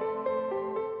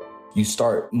 You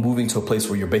start moving to a place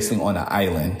where you're basically on an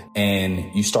island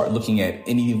and you start looking at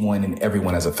anyone and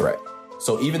everyone as a threat.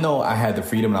 So even though I had the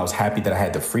freedom and I was happy that I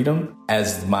had the freedom,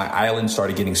 as my island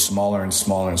started getting smaller and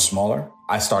smaller and smaller,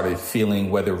 I started feeling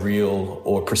whether real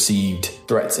or perceived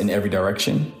threats in every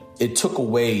direction. It took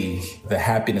away the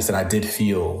happiness that I did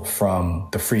feel from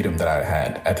the freedom that I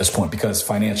had at this point, because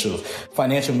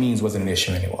financial means wasn't an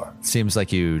issue anymore. Seems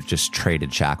like you just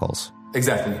traded shackles.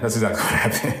 Exactly. That's exactly what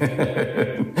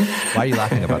happened. Why are you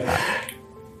laughing about that?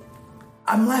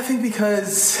 I'm laughing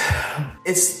because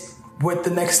it's what the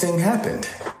next thing happened.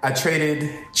 I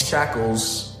traded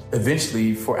shackles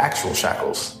eventually for actual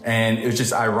shackles. And it was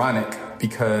just ironic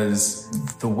because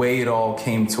the way it all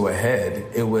came to a head,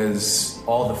 it was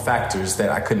all the factors that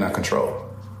I could not control.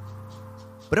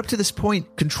 But up to this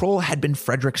point, control had been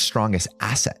Frederick's strongest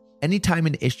asset. Anytime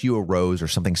an issue arose or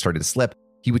something started to slip,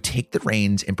 he would take the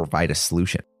reins and provide a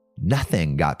solution.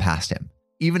 Nothing got past him.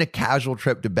 Even a casual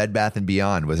trip to Bed Bath &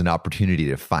 Beyond was an opportunity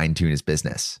to fine-tune his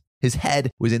business. His head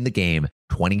was in the game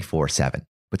 24/7.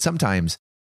 But sometimes,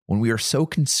 when we are so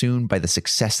consumed by the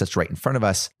success that's right in front of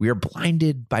us, we are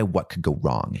blinded by what could go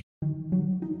wrong.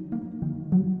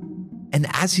 And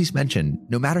as he's mentioned,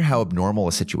 no matter how abnormal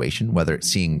a situation, whether it's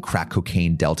seeing crack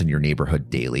cocaine dealt in your neighborhood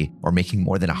daily or making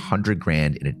more than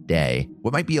 $100,000 in a day,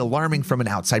 what might be alarming from an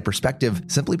outside perspective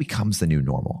simply becomes the new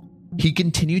normal. He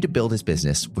continued to build his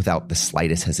business without the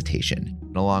slightest hesitation.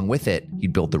 And along with it,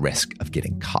 he'd build the risk of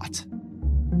getting caught.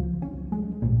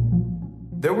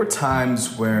 There were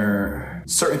times where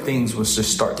certain things would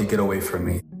just start to get away from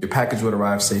me. Your package would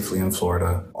arrive safely in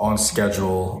Florida, on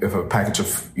schedule. If a package of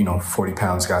 40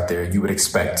 pounds got there, you would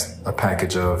expect a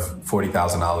package of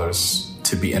 $40,000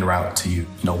 to be en route to you.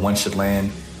 One should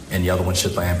land and the other one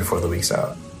should land before the week's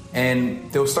out.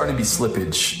 And there was starting to be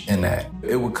slippage in that.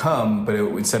 It would come, but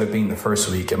instead of being the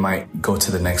first week, it might go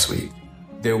to the next week.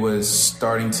 There was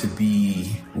starting to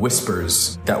be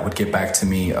whispers that would get back to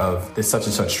me of this such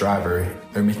and such driver.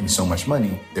 They're making so much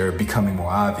money. They're becoming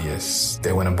more obvious.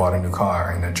 They went and bought a new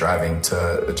car and they're driving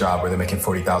to a job where they're making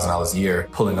 $40,000 a year,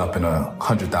 pulling up in a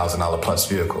 $100,000 plus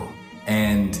vehicle.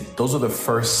 And those were the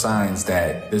first signs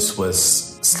that this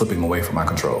was slipping away from my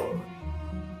control.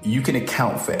 You can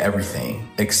account for everything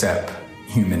except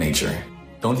human nature.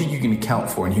 The only thing you can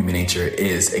account for in human nature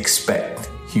is expect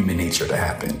human nature to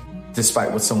happen.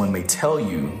 Despite what someone may tell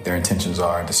you their intentions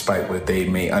are, despite what they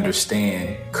may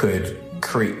understand could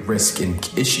create risk and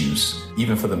issues,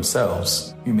 even for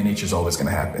themselves, human nature is always going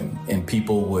to happen. And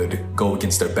people would go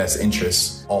against their best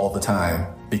interests all the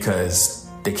time because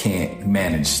they can't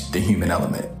manage the human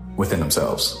element within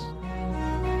themselves.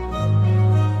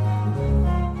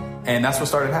 And that's what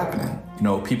started happening.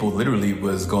 People literally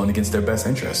was going against their best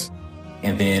interests.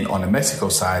 And then on the Mexico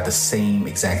side, the same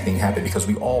exact thing happened because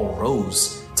we all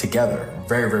rose together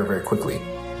very, very, very quickly.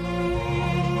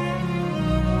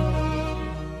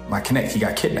 My K'NEX, he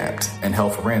got kidnapped and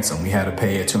held for ransom. We had to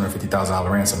pay a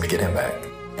 $250,000 ransom to get him back.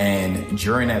 And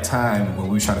during that time, when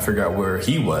we were trying to figure out where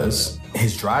he was,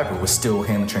 his driver was still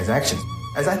handling transactions.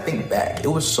 As I think back, it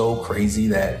was so crazy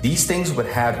that these things would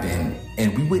happen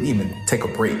and we wouldn't even take a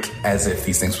break as if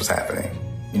these things was happening.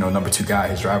 Number two guy,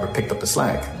 his driver picked up the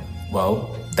slack.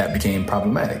 Well, that became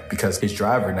problematic because his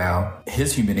driver now,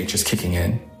 his human nature is kicking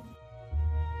in.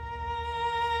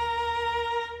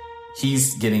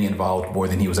 He's getting involved more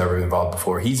than he was ever involved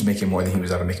before. He's making more than he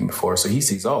was ever making before. So he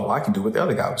sees, I can do what the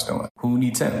other guy was doing. Who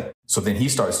needs him? So then he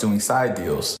starts doing side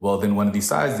deals. Well, then one of these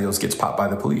side deals gets popped by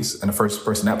the police. And the first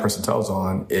person that person tells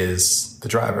on is the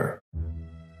driver.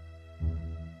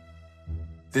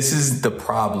 This is the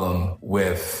problem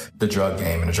with the drug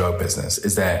game and the drug business,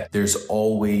 is that there's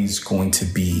always going to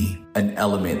be an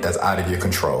element that's out of your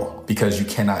control because you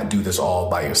cannot do this all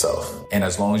by yourself. And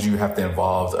as long as you have to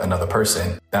involve another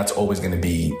person, that's always going to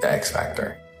be the X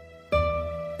factor.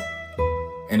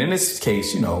 And in this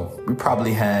case, we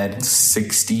probably had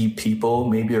 60 people,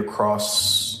 maybe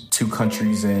across 2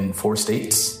 countries and 4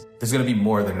 states. There's going to be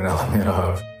more than an element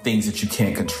of things that you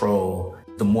can't control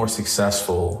the more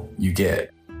successful you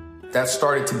get. That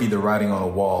started to be the writing on the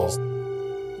walls.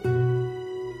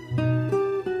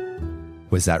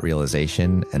 Was that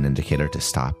realization an indicator to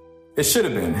stop? It should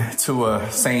have been to a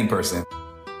sane person.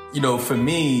 For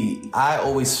me, I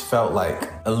always felt like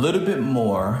a little bit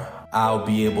more, I'll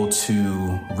be able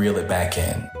to reel it back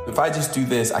in. If I just do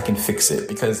this, I can fix it.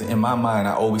 Because in my mind,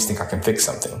 I always think I can fix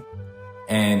something.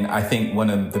 And I think one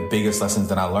of the biggest lessons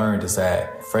that I learned is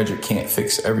that Frederick can't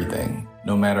fix everything.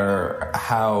 No matter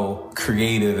how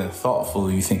creative and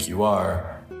thoughtful you think you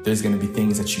are, there's going to be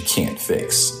things that you can't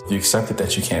fix. If you accept it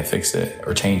that you can't fix it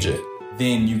or change it,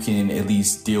 then you can at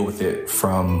least deal with it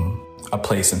from a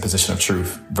place and position of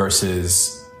truth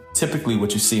versus typically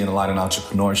what you see in a lot of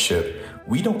entrepreneurship.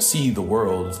 We don't see the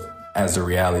world as the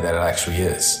reality that it actually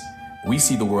is. We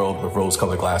see the world with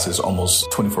rose-colored glasses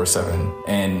almost 24/7.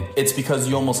 And it's because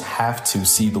you almost have to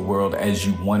see the world as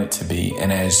you want it to be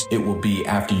and as it will be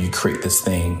after you create this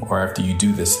thing or after you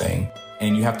do this thing.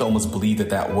 And you have to almost believe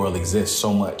that that world exists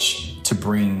so much to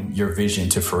bring your vision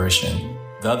to fruition.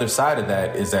 The other side of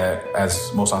that is that,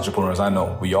 as most entrepreneurs I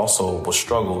know, we also will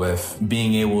struggle with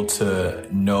being able to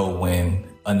know when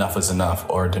enough is enough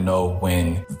or to know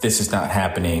when this is not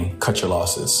happening, cut your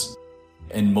losses.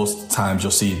 And most times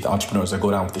you'll see the entrepreneurs that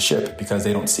go down with the ship because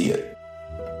they don't see it.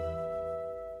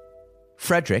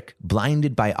 Frederick,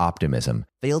 blinded by optimism,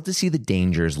 failed to see the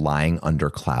dangers lying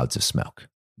under clouds of smoke.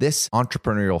 This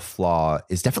entrepreneurial flaw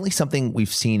is definitely something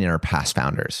we've seen in our past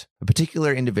founders. A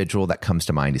particular individual that comes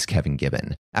to mind is Kevin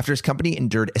Gibbon. After his company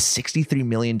endured a $63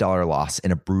 million loss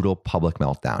in a brutal public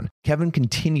meltdown, Kevin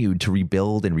continued to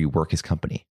rebuild and rework his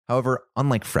company. However,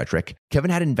 unlike Frederick, Kevin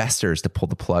had investors to pull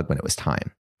the plug when it was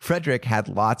time. Frederick had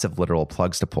lots of literal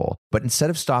plugs to pull, but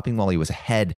instead of stopping while he was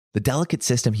ahead, the delicate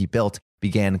system he built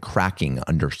began cracking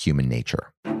under human nature.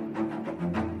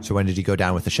 So when did he go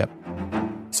down with the ship?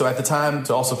 So at the time,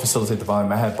 to also facilitate the volume,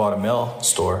 I had bought a mail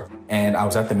store, and I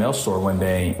was at the mail store one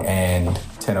day and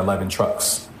 10 or 11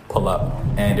 trucks pull up,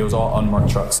 and it was all unmarked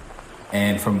trucks.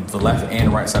 And from the left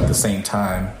and right side at the same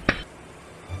time,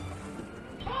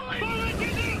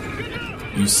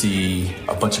 you see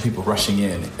a bunch of people rushing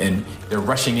in, and they're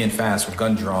rushing in fast with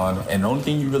guns drawn. And the only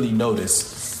thing you really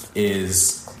notice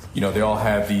is, they all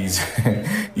have these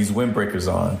these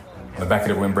windbreakers on. On the back of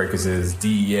the windbreakers is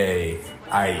DEA,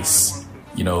 ICE,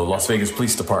 Las Vegas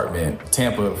Police Department,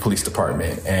 Tampa Police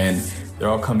Department, and they're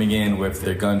all coming in with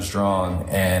their guns drawn.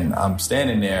 And I'm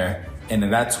standing there, and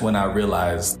that's when I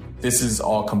realized this has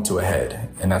all come to a head,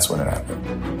 and that's when it happened.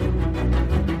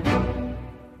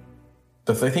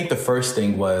 I think the first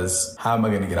thing was, how am I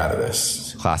going to get out of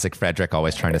this? Classic Frederick,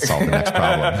 always trying to solve the next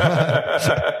problem.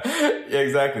 Yeah,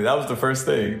 exactly. That was the first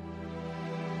thing.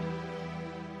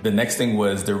 The next thing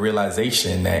was the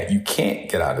realization that you can't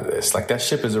get out of this. Like, that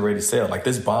ship has already sailed. Like,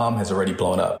 this bomb has already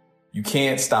blown up. You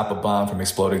can't stop a bomb from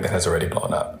exploding that has already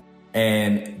blown up.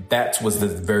 And that was the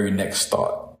very next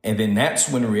thought. And then that's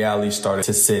when reality started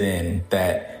to sit in,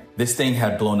 that this thing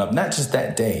had blown up, not just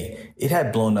that day. It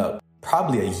had blown up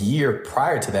probably a year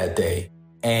prior to that day.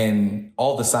 And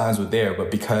all the signs were there.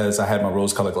 But because I had my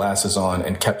rose-colored glasses on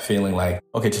and kept feeling like,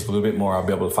 okay, just a little bit more, I'll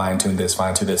be able to fine-tune this,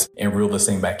 and reel this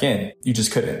thing back in. You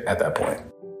just couldn't at that point.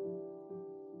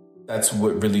 That's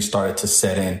what really started to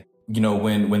set in.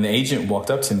 When the agent walked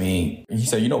up to me, he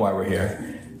said, "You know why we're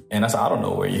here?" And I said, "I don't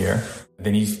know why you're here."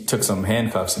 Then he took some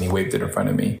handcuffs and he waved it in front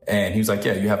of me. And he was like,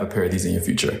 "Yeah, you have a pair of these in your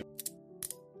future."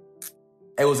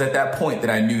 It was at that point that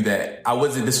I knew that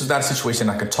this was not a situation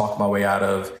I could talk my way out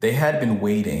of. They had been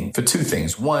waiting for two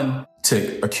things. One,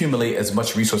 to accumulate as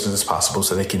much resources as possible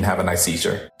so they can have a nice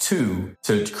seizure. Two,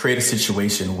 to create a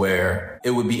situation where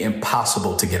it would be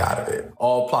impossible to get out of it.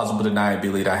 All plausible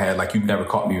deniability that I had, like, you've never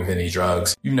caught me with any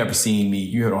drugs. You've never seen me.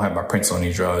 You don't have my prints on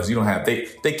any drugs.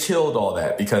 They killed all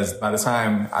that because by the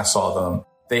time I saw them,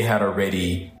 they had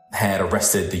already had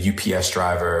arrested the UPS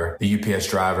driver. The UPS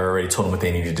driver already told them what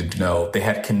they needed to know. They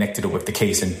had connected it with the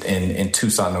case in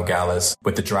Tucson, Nogales,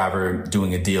 with the driver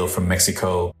doing a deal from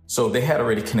Mexico. So they had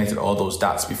already connected all those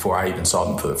dots before I even saw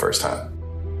them for the first time.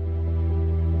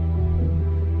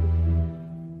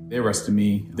 They arrested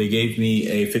me. They gave me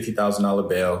a $50,000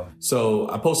 bail. So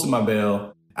I posted my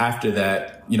bail. After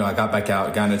that, I got back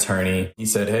out, got an attorney. He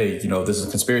said, "Hey, this is a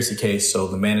conspiracy case, so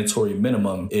the mandatory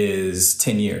minimum is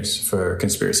 10 years for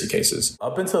conspiracy cases."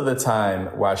 Up until the time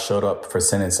where I showed up for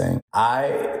sentencing,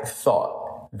 I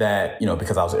thought that,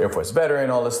 because I was an Air Force veteran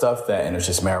and all this stuff, and it's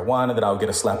just marijuana, that I would get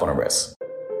a slap on the wrist.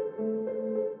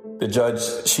 The judge,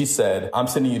 she said, "I'm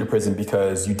sending you to prison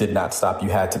because you did not stop. You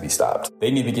had to be stopped." They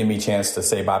didn't even give me a chance to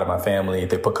say bye to my family.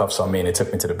 They put cuffs on me and they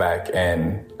took me to the back,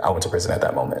 and I went to prison right at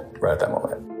that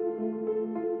moment.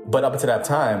 But up until that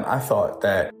time, I thought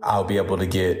that I'll be able to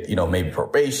get, maybe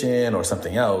probation or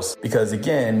something else. Because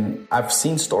again, I've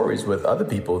seen stories with other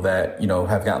people that,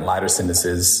 have gotten lighter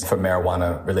sentences for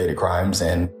marijuana-related crimes,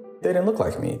 and they didn't look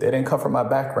like me. They didn't come from my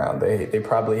background. They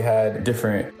probably had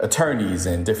different attorneys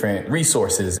and different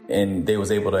resources, and they was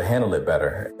able to handle it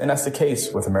better. And that's the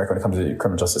case with America when it comes to the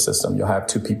criminal justice system. You'll have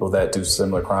two people that do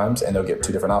similar crimes, and they'll get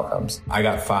two different outcomes. I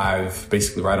got 5,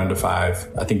 basically right under 5.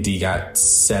 I think D got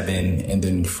 7, and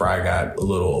then Fry got a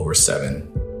little over 7.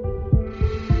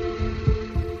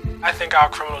 I think our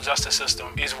criminal justice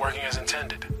system is working as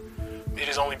intended. It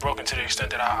is only broken to the extent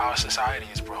that our society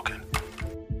is broken.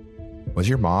 Was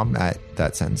your mom at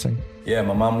that sentencing? Yeah,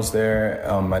 my mom was there,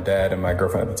 my dad and my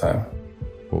girlfriend at the time.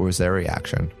 What was their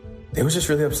reaction? They was just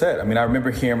really upset. I mean, I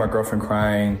remember hearing my girlfriend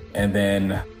crying, and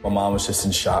then my mom was just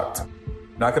in shock.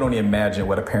 And I can only imagine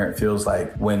what a parent feels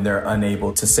like when they're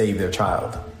unable to save their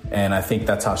child. And I think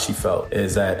that's how she felt,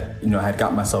 is that, I had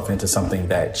got myself into something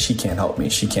that she can't help me.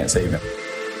 She can't save him.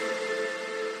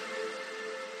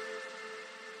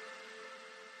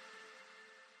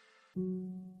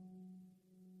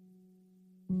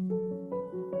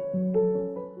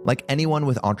 Like anyone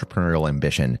with entrepreneurial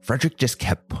ambition, Frederick just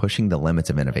kept pushing the limits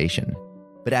of innovation.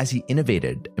 But as he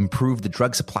innovated, improved the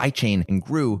drug supply chain, and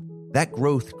grew, that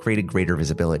growth created greater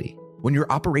visibility. When your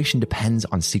operation depends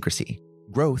on secrecy,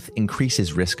 growth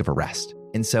increases risk of arrest.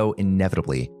 And so,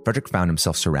 inevitably, Frederick found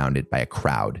himself surrounded by a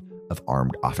crowd of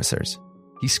armed officers.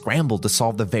 He scrambled to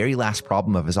solve the very last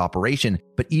problem of his operation,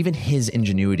 but even his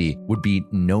ingenuity would be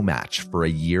no match for a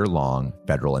year-long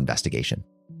federal investigation.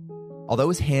 Although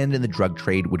his hand in the drug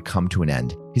trade would come to an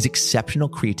end, his exceptional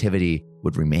creativity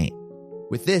would remain.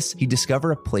 With this, he'd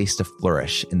discover a place to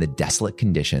flourish in the desolate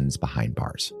conditions behind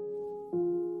bars.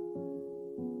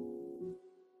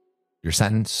 You're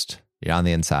sentenced, you're on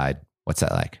the inside. What's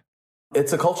that like?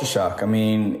 It's a culture shock. I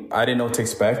mean, I didn't know what to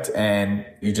expect, and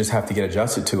you just have to get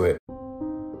adjusted to it.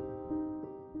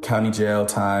 County jail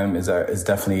time is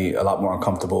definitely a lot more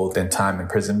uncomfortable than time in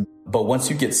prison. But once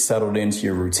you get settled into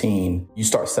your routine, you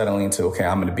start settling into, okay,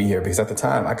 I'm going to be here. Because at the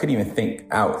time, I couldn't even think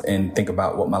out and think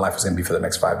about what my life was going to be for the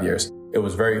next 5 years. It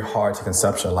was very hard to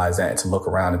conceptualize that and to look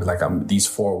around and be like, these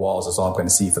four walls is all I'm going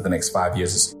to see for the next 5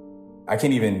 years. I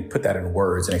can't even put that in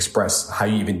words and express how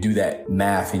you even do that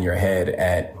math in your head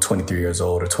at 23 years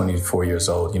old or 24 years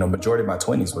old. Majority of my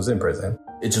 20s was in prison.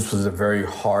 It just was a very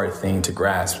hard thing to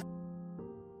grasp.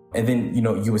 And then,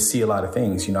 you would see a lot of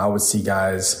things. I would see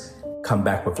guys come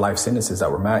back with life sentences that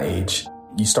were my age.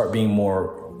 You start being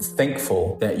more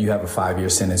thankful that you have a 5-year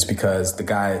sentence because the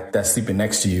guy that's sleeping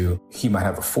next to you, he might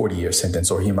have a 40-year sentence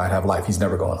or he might have life. He's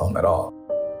never going home at all.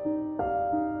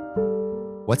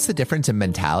 What's the difference in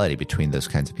mentality between those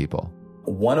kinds of people?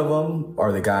 One of them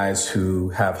are the guys who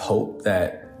have hope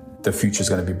that the future is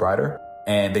going to be brighter.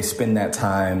 And they spend that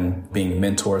time being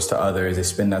mentors to others. They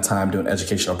spend that time doing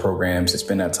educational programs. They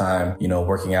spend that time,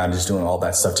 working out and just doing all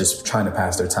that stuff, just trying to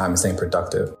pass their time and staying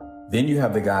productive. Then you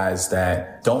have the guys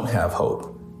that don't have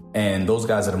hope. And those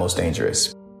guys are the most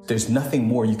dangerous. There's nothing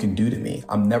more you can do to me.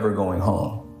 I'm never going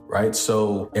home. Right?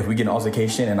 So if we get an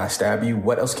altercation and I stab you,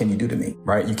 what else can you do to me?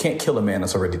 Right? You can't kill a man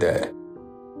that's already dead.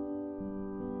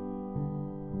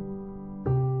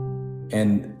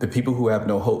 And the people who have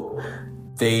no hope,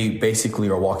 they basically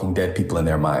are walking dead people in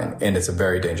their mind. And it's a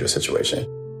very dangerous situation.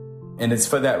 And it's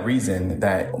for that reason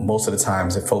that most of the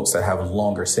times the folks that have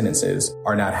longer sentences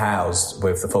are not housed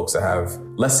with the folks that have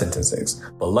less sentences.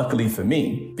 But luckily for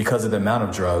me, because of the amount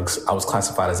of drugs, I was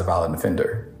classified as a violent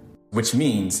offender. Which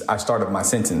means I started my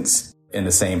sentence in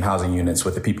the same housing units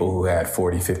with the people who had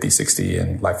 40, 50, 60,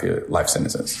 and life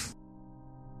sentences.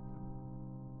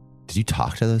 Did you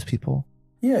talk to those people?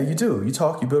 Yeah, you do. You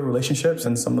talk, you build relationships,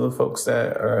 and some of the folks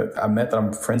that I met that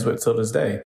I'm friends with till this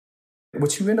day.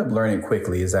 What you end up learning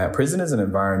quickly is that prison is an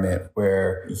environment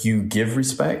where you give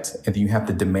respect and then you have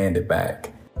to demand it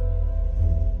back.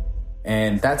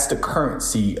 And that's the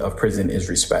currency of prison is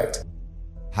respect.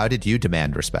 How did you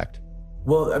demand respect?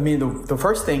 Well, I mean, the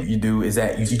first thing you do is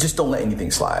that you just don't let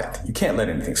anything slide. You can't let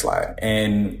anything slide.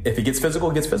 And if it gets physical,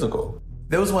 it gets physical.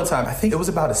 There was one time, I think it was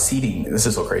about a seating. This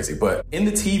is so crazy, but in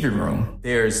the TV room,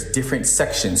 there's different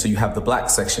sections. So you have the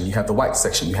black section, you have the white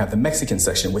section, you have the Mexican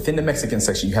section. Within the Mexican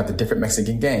section, you have the different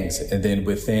Mexican gangs. And then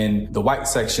within the white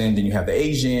section, then you have the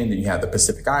Asian, then you have the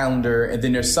Pacific Islander. And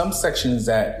then there's some sections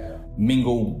that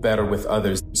mingle better with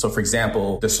others. So for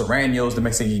example, the Serranos, the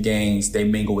Mexican gangs, they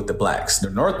mingle with the blacks. The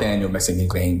North Annual Mexican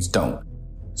gangs don't.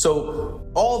 So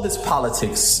all this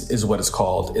politics is what it's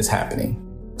called is happening.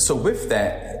 So with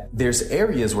that, there's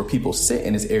areas where people sit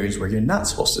and there's areas where you're not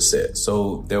supposed to sit.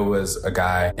 So there was a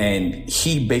guy and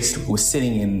he basically was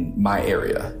sitting in my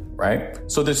area, right?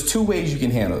 So there's two ways you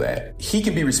can handle that. He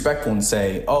can be respectful and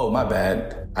say, oh, my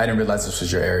bad. I didn't realize this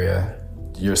was your area,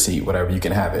 your seat, whatever, you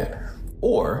can have it.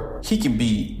 Or he can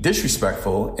be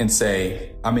disrespectful and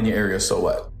say, I'm in your area, so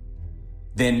what?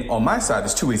 Then on my side,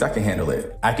 there's two ways I can handle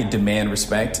it. I can demand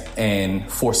respect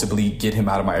and forcibly get him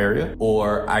out of my area,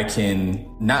 or I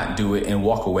can not do it and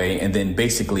walk away. And then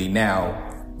basically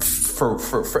now, for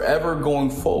forever going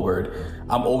forward,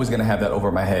 I'm always going to have that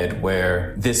over my head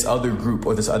where this other group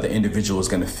or this other individual is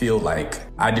going to feel like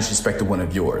I disrespected one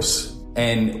of yours.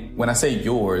 And when I say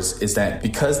yours, is that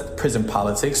because prison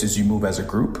politics is you move as a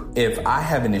group, if I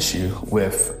have an issue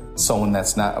with someone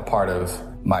that's not a part of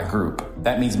my group,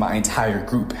 that means my entire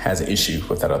group has an issue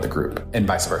with that other group and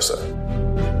vice versa.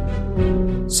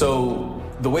 So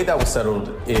the way that was settled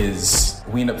is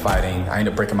we ended up fighting. I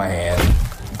ended up breaking my hand.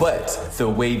 But the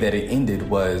way that it ended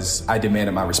was I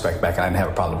demanded my respect back and I didn't have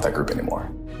a problem with that group anymore.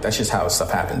 That's just how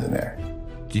stuff happens in there.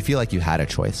 Do you feel like you had a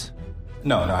choice?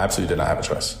 No, I absolutely did not have a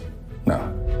choice. No.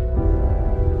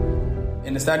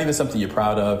 And it's not even something you're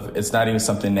proud of. It's not even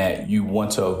something that you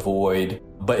want to avoid.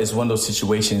 But it's one of those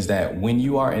situations that when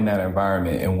you are in that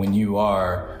environment and when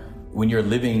you're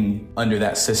living under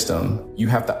that system, you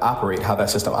have to operate how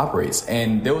that system operates.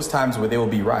 And there was times where there will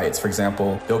be riots. For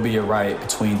example, there'll be a riot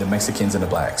between the Mexicans and the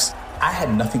blacks. I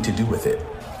had nothing to do with it.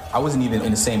 I wasn't even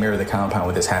in the same area of the compound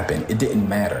where this happened. It didn't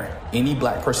matter. Any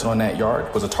black person on that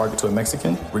yard was a target to a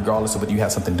Mexican, regardless of whether you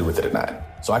had something to do with it or not.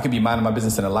 So I could be minding my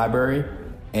business in a library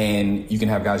and you can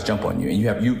have guys jump on you and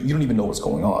you don't even know what's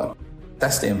going on.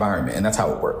 That's the environment and that's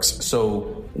how it works.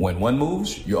 So when one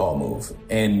moves, you all move.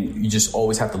 And you just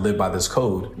always have to live by this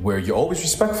code where you're always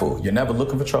respectful. You're never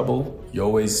looking for trouble. You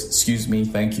always, excuse me,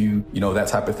 thank you, that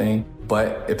type of thing.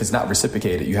 But if it's not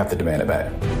reciprocated, you have to demand it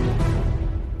back.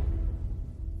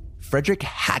 Frederick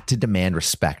had to demand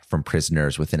respect from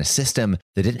prisoners within a system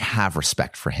that didn't have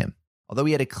respect for him. Although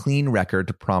he had a clean record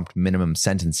to prompt minimum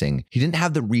sentencing, he didn't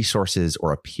have the resources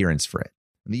or appearance for it.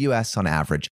 In the US, on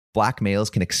average, Black males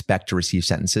can expect to receive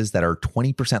sentences that are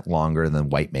 20% longer than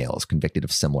white males convicted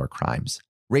of similar crimes.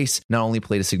 Race not only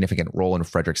played a significant role in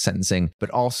Frederick's sentencing, but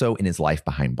also in his life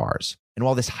behind bars. And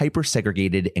while this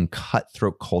hyper-segregated and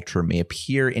cutthroat culture may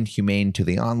appear inhumane to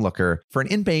the onlooker, for an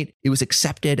inmate, it was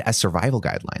accepted as survival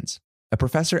guidelines. A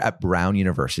professor at Brown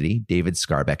University, David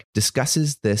Skarbek,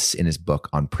 discusses this in his book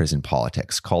on prison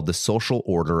politics called The Social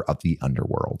Order of the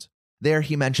Underworld. There,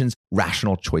 he mentions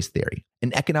rational choice theory,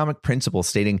 an economic principle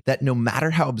stating that no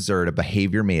matter how absurd a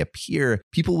behavior may appear,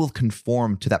 people will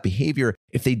conform to that behavior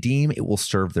if they deem it will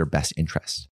serve their best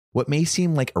interests. What may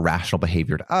seem like irrational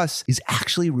behavior to us is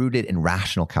actually rooted in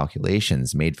rational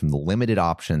calculations made from the limited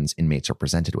options inmates are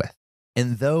presented with.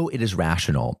 And though it is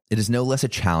rational, it is no less a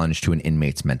challenge to an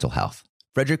inmate's mental health.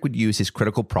 Frederick would use his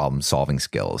critical problem-solving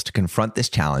skills to confront this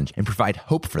challenge and provide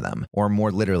hope for them, or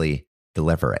more literally,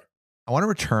 deliver it. I want to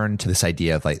return to this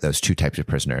idea of like those two types of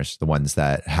prisoners, the ones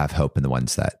that have hope and the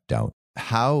ones that don't.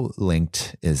 How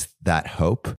linked is that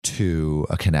hope to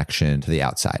a connection to the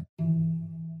outside?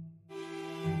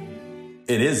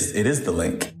 It is the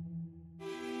link.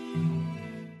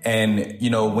 And,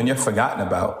 when you're forgotten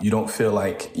about, you don't feel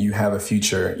like you have a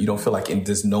future. You don't feel like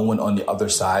there's no one on the other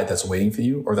side that's waiting for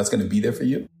you or that's going to be there for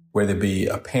you, whether it be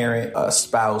a parent, a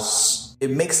spouse.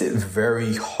 It makes it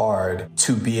very hard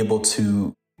to be able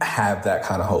to have that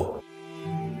kind of hope.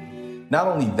 Not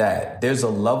only that, there's a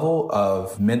level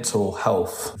of mental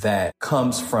health that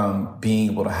comes from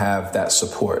being able to have that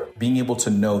support, being able to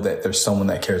know that there's someone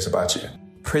that cares about you.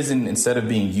 Prison, instead of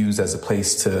being used as a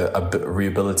place to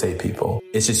rehabilitate people,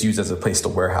 it's just used as a place to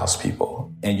warehouse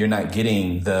people. And you're not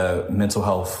getting the mental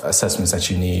health assessments that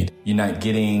you need. You're not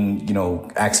getting,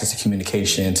 access to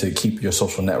communication to keep your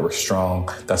social network strong.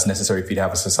 That's necessary for you to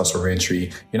have a successful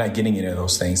reentry. You're not getting any of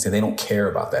those things. And they don't care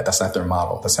about that. That's not their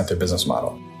model. That's not their business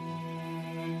model.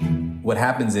 What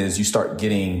happens is you start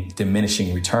getting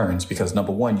diminishing returns because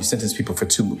number one, you sentence people for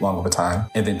too long of a time.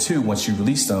 And then two, once you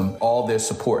release them, all their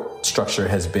support structure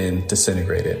has been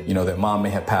disintegrated. Their mom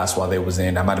may have passed while they was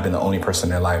in. I might have been the only person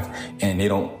in their life. And they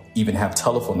don't even have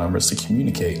telephone numbers to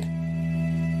communicate.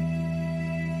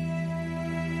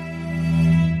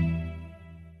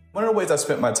 One of the ways I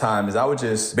spent my time is I would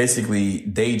just basically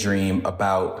daydream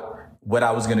about what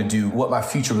I was going to do, what my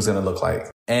future was going to look like.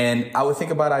 And I would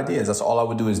think about ideas. That's all I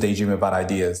would do is daydream about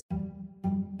ideas.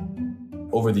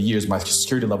 Over the years, my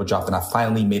security level dropped and I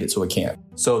finally made it to a camp.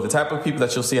 So the type of people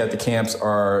that you'll see at the camps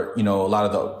are, a lot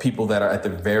of the people that are at the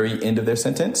very end of their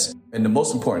sentence. And the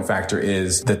most important factor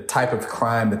is the type of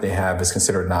crime that they have is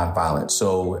considered nonviolent.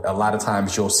 So a lot of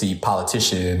times you'll see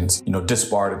politicians,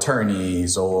 disbarred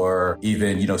attorneys, or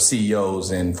even,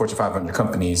 CEOs in Fortune 500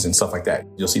 companies and stuff like that.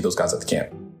 You'll see those guys at the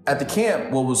camp. At the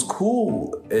camp, what was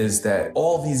cool is that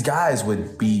all these guys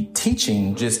would be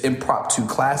teaching just impromptu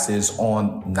classes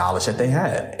on knowledge that they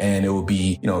had. And it would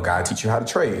be, a guy to teach you how to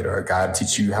trade, or a guy to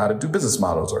teach you how to do business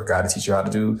models, or a guy to teach you how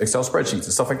to do Excel spreadsheets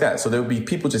and stuff like that. So there would be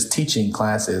people just teaching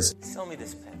classes. Sell me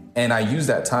this pen. And I used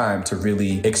that time to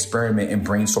really experiment and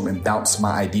brainstorm and bounce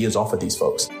my ideas off of these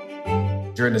folks.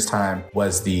 During this time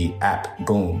was the app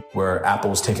boom, where Apple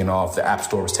was taking off, the App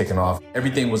Store was taking off.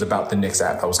 Everything was about the Knicks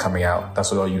app that was coming out.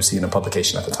 That's what all you see in a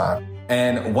publication at the time.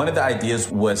 And one of the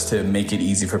ideas was to make it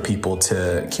easy for people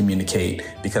to communicate,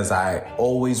 because I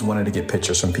always wanted to get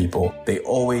pictures from people. They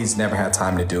always never had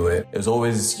time to do it. It was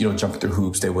always, jumping through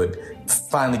hoops. They would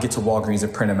finally get to Walgreens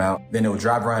and print them out. Then they would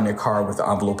drive around their car with the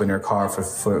envelope in their car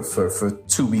for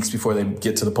 2 weeks before they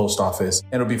get to the post office.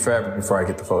 And it'll be forever before I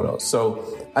get the photos. So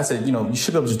I said, you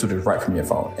should be able to just do this right from your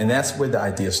phone. And that's where the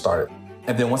idea started.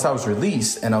 And then once I was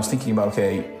released and I was thinking about,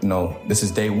 okay, this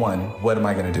is day one, what am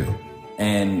I going to do?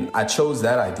 And I chose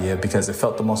that idea because it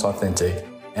felt the most authentic.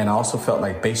 And I also felt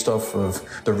like, based off of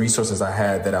the resources I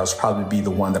had, that I was probably be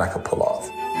the one that I could pull off.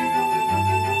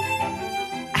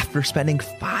 After spending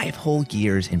 5 whole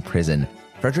years in prison,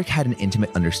 Frederick had an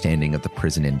intimate understanding of the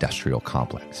prison industrial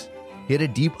complex. He had a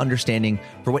deep understanding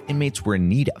for what inmates were in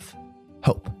need of: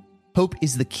 hope. Hope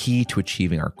is the key to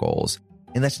achieving our goals.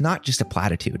 And that's not just a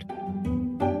platitude.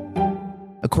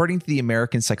 According to the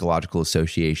American Psychological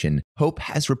Association, hope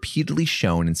has repeatedly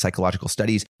shown in psychological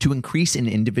studies to increase an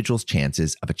individual's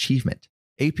chances of achievement.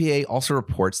 APA also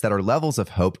reports that our levels of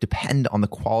hope depend on the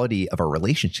quality of our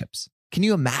relationships. Can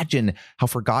you imagine how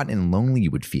forgotten and lonely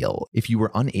you would feel if you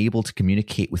were unable to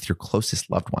communicate with your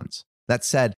closest loved ones? That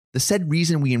said, the said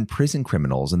reason we imprison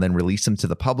criminals and then release them to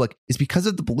the public is because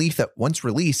of the belief that once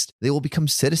released, they will become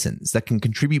citizens that can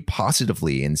contribute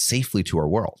positively and safely to our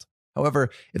world. However,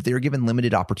 if they are given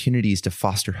limited opportunities to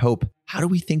foster hope, how do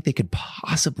we think they could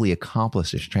possibly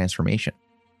accomplish this transformation?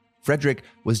 Frederick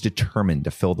was determined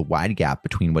to fill the wide gap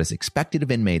between what is expected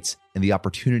of inmates and the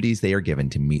opportunities they are given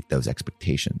to meet those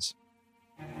expectations.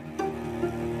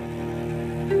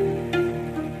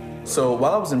 So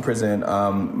while I was in prison,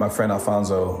 my friend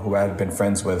Alfonso, who I had been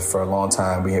friends with for a long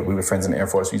time, we were friends in the Air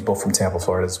Force. We was both from Tampa,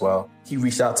 Florida as well. He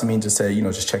reached out to me and just said,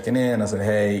 just checking in. I said,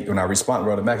 hey, when I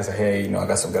wrote him back, I said, hey, I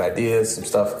got some good ideas, some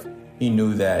stuff. He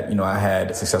knew that, I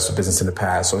had a successful business in the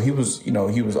past. So he was, he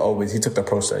took the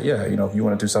approach that, yeah, if you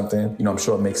want to do something, I'm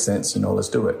sure it makes sense, let's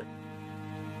do it.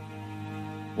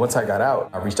 Once I got out,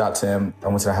 I reached out to him. I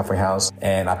went to the halfway house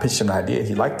and I pitched him the idea.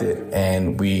 He liked it.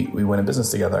 And we went in business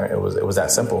together. It was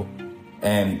that simple.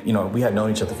 And, we had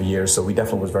known each other for years, so we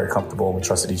definitely was very comfortable. We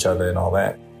trusted each other and all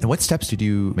that. And what steps did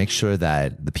you make sure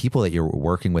that the people that you're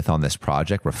working with on this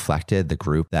project reflected the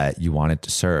group that you wanted to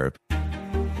serve?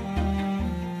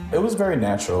 It was very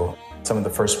natural. Some of the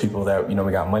first people that, we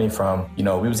got money from, we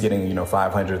was getting,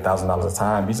 $500,000 a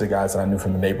time. These are guys that I knew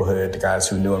from the neighborhood, the guys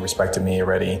who knew and respected me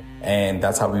already. And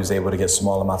that's how we was able to get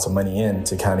small amounts of money in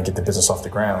to kind of get the business off the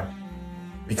ground.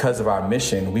 Because of our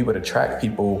mission, we would attract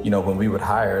people, when we would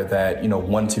hire that,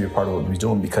 wanted to be a part of what we were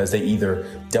doing, because they either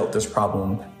dealt this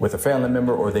problem with a family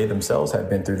member or they themselves had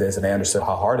been through this and they understood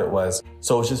how hard it was.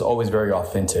 So it's just always very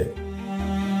authentic.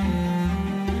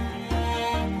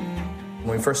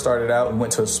 When we first started out, we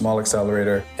went to a small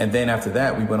accelerator. And then after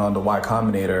that, we went on to Y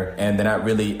Combinator. And then that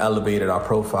really elevated our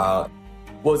profile.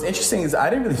 What was interesting is I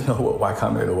didn't really know what Y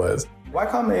Combinator was. Y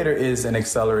Combinator is an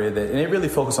accelerator and it really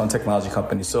focuses on technology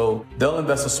companies. So they'll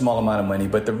invest a small amount of money,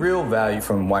 but the real value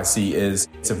from YC is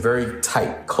it's a very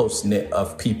tight, close knit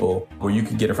of people where you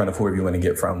can get in front of whoever you want to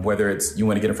get from, whether it's you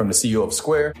want to get in from the CEO of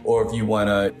Square or if you want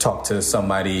to talk to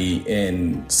somebody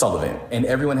in Sullivan. And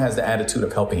everyone has the attitude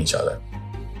of helping each other.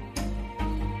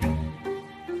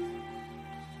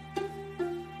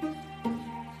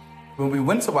 When we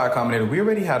went to Y Combinator, we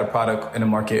already had a product in the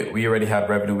market. We already had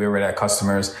revenue. We already had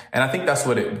customers. And I think that's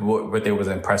what they was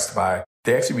impressed by.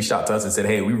 They actually reached out to us and said,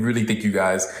 hey, we really think you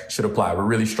guys should apply. We're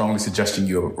really strongly suggesting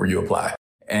you apply.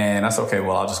 And I said, okay,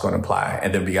 well, I'll just go and apply.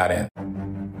 And then we got in.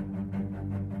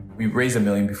 We raised $1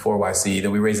 million before YC.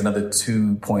 Then we raised another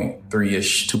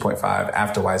 2.3-ish, 2.5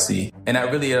 after YC. And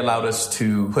that really allowed us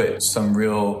to put some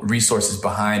real resources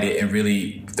behind it. And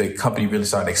really, the company really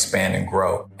started to expand and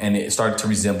grow. And it started to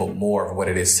resemble more of what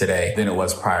it is today than it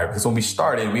was prior. Because when we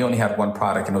started, we only had one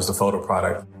product, and it was the photo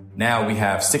product. Now we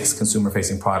have 6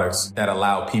 consumer-facing products that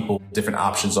allow people different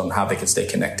options on how they can stay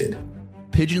connected.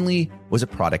 Pigeonly was a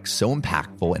product so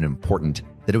impactful and important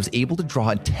that it was able to draw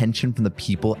attention from the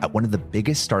people at one of the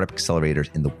biggest startup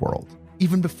accelerators in the world,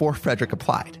 even before Frederick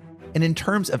applied. And in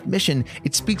terms of mission,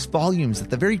 it speaks volumes that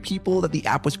the very people that the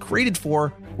app was created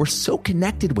for were so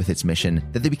connected with its mission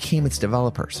that they became its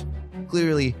developers.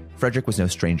 Clearly, Frederick was no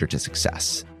stranger to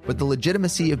success, but the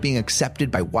legitimacy of being accepted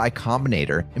by Y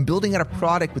Combinator and building out a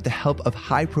product with the help of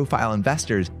high-profile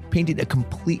investors painted a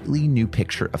completely new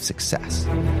picture of success.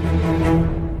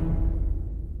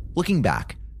 Looking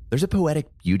back, there's a poetic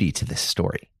beauty to this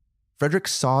story. Frederick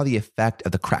saw the effect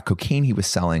of the crack cocaine he was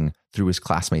selling through his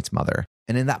classmate's mother,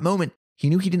 and in that moment, he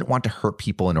knew he didn't want to hurt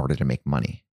people in order to make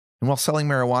money. And while selling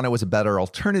marijuana was a better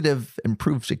alternative and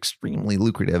proved extremely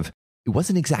lucrative, it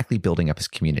wasn't exactly building up his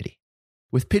community.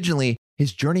 With Pigeonly,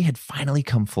 his journey had finally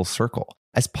come full circle,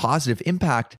 as positive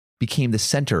impact became the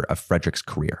center of Frederick's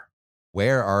career.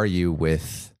 Where are you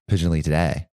with Pigeonly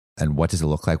today? And what does it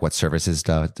look like? What services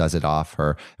does it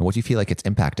offer? And what do you feel like its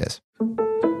impact is?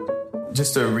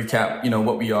 Just to recap,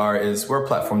 what we are is we're a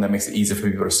platform that makes it easy for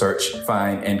people to search,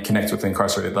 find, and connect with an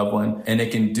incarcerated loved one. And they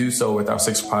can do so with our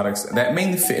 6 products that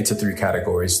mainly fit into 3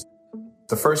 categories.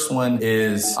 The first one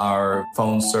is our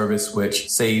phone service, which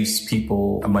saves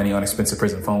people money on expensive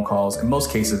prison phone calls. In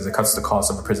most cases, it cuts the cost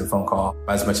of a prison phone call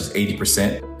by as much as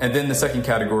 80%. And then the second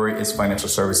category is financial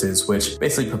services, which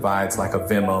basically provides like a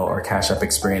Venmo or Cash App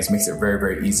experience, makes it very,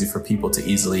 very easy for people to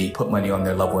easily put money on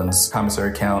their loved one's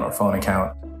commissary account or phone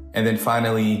account. And then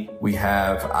finally, we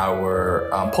have our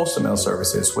postal mail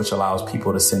services, which allows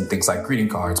people to send things like greeting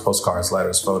cards, postcards,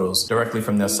 letters, photos directly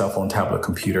from their cell phone, tablet,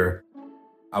 computer.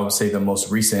 I would say the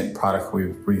most recent product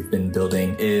we've been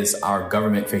building is our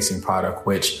government-facing product,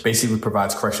 which basically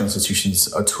provides correctional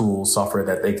institutions a tool, software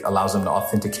that allows them to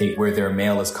authenticate where their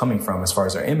mail is coming from, as far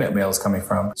as their inmate mail is coming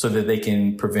from, so that they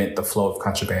can prevent the flow of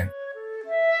contraband.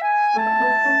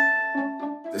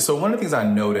 So one of the things I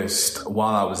noticed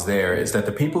while I was there is that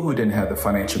the people who didn't have the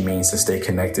financial means to stay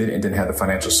connected and didn't have the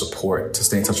financial support to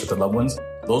stay in touch with their loved ones,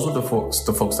 those were the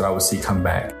folks that I would see come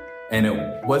back. And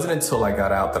it wasn't until I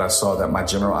got out that I saw that my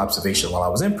general observation while I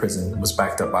was in prison was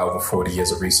backed up by over 40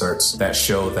 years of research that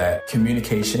show that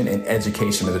communication and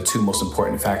education are the 2 most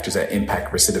important factors that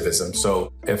impact recidivism.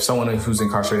 So if someone who's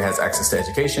incarcerated has access to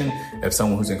education, if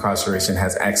someone who's incarceration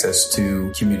has access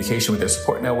to communication with their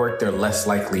support network, they're less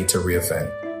likely to reoffend.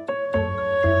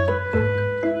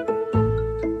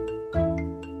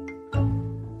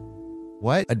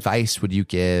 What advice would you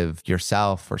give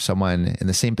yourself or someone in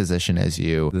the same position as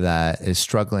you that is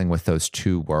struggling with those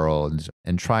 2 worlds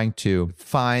and trying to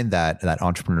find that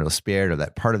entrepreneurial spirit or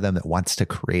that part of them that wants to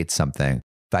create something?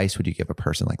 Advice would you give a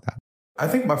person like that? I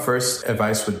think my first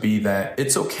advice would be that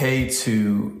it's okay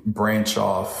to branch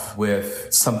off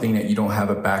with something that you don't have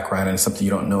a background in, something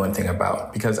you don't know anything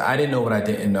about, because I didn't know what I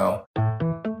didn't know.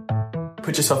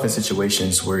 Put yourself in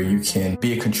situations where you can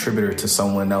be a contributor to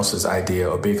someone else's idea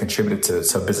or be a contributor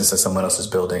to a business that someone else is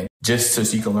building, just so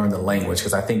you can learn the language.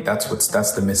 Because I think that's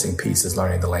the missing piece, is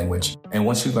learning the language. And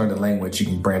once you learn the language, you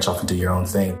can branch off and do your own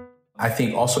thing. I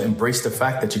think also embrace the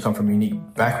fact that you come from a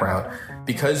unique background.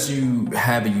 Because you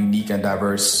have a unique and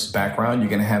diverse background, you're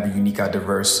going to have a unique and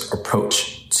diverse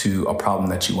approach to a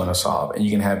problem that you want to solve. And you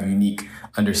can have unique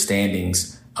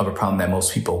understandings of a problem that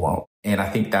most people won't. And I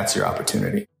think that's your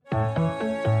opportunity.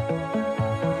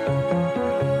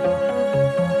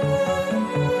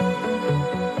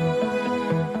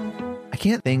 I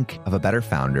can't think of a better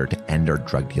founder to end our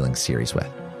drug dealing series with.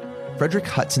 Frederick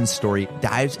Hutson's story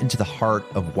dives into the heart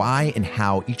of why and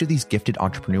how each of these gifted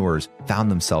entrepreneurs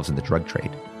found themselves in the drug trade.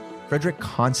 Frederick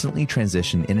constantly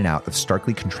transitioned in and out of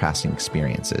starkly contrasting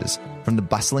experiences, from the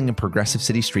bustling and progressive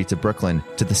city streets of Brooklyn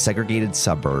to the segregated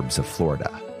suburbs of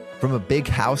Florida. From a big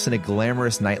house and a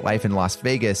glamorous nightlife in Las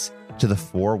Vegas to the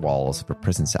 4 walls of a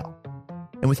prison cell.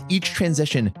 And with each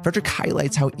transition, Frederick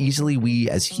highlights how easily we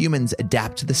as humans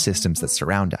adapt to the systems that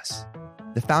surround us.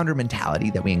 The founder mentality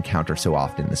that we encounter so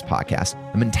often in this podcast,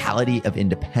 a mentality of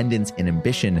independence and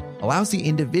ambition, allows the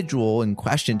individual in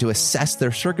question to assess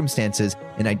their circumstances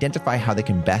and identify how they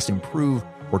can best improve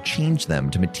or change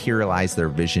them to materialize their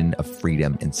vision of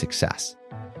freedom and success.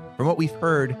 From what we've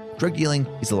heard, drug dealing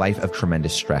is a life of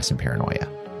tremendous stress and paranoia.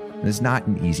 And it's not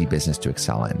an easy business to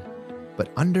excel in. But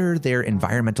under their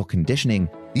environmental conditioning,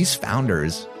 these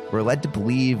founders were led to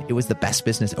believe it was the best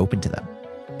business open to them.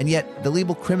 And yet, the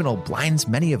label criminal blinds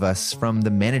many of us from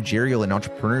the managerial and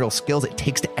entrepreneurial skills it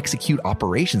takes to execute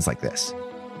operations like this.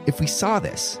 If we saw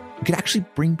this, we could actually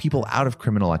bring people out of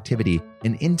criminal activity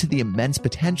and into the immense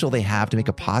potential they have to make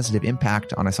a positive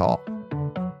impact on us all.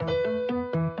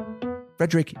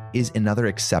 Frederick is another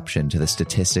exception to the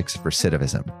statistics of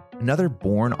recidivism, another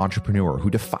born entrepreneur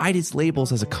who defied his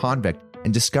labels as a convict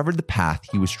and discovered the path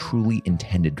he was truly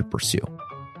intended to pursue.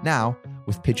 Now,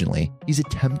 with Pigeonly, he's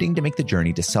attempting to make the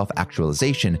journey to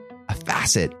self-actualization a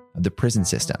facet of the prison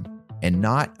system and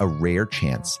not a rare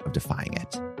chance of defying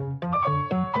it.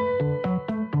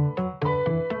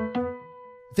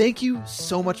 Thank you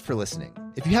so much for listening.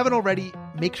 If you haven't already,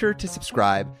 make sure to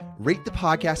subscribe, rate the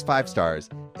podcast 5 stars,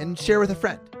 and share with a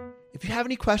friend. If you have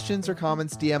any questions or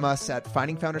comments, DM us at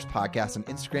Finding Founders Podcast on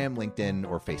Instagram, LinkedIn,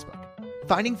 or Facebook.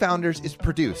 Finding Founders is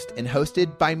produced and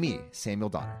hosted by me, Samuel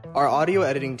Donner. Our audio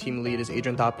editing team lead is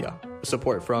Adrian Tapia.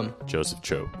 Support from Joseph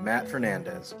Cho, Matt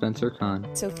Fernandez, Spencer Kahn,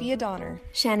 Sophia Donner,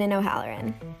 Shannon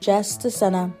O'Halloran, Jess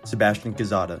DeSena, Sebastian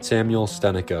Quezada, Samuel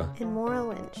Stenica, and Maura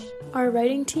Lynch. Our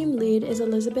writing team lead is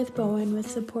Elizabeth Bowen with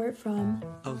support from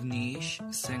Avnish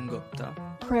Sengupta,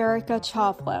 Prerika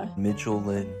Chawla, Mitchell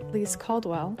Lynn, Lise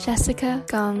Caldwell, Jessica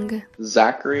Gung,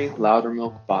 Zachary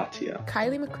Loudermilk Bhatia,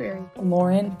 Kylie McCreary,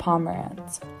 Lauren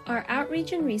Pomerantz. Our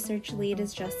outreach and research lead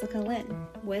is Jessica Lynn,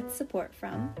 with support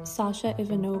from Sasha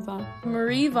Ivanova,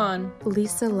 Marie Vaughn,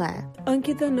 Lisa Le,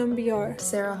 Ankita Nambiar,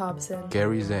 Sarah Hobson,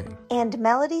 Gary Zhang, and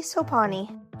Melody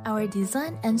Sopani. Our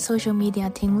design and social media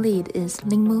team lead is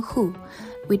Lingmu Hu,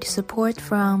 with support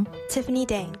from Tiffany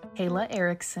Dang, Ayla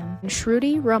Erickson,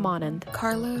 Shruti Ramanand,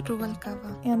 Carla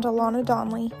Rubalcava, and Alana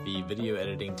Donnelly. The video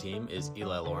editing team is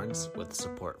Eli Lawrence with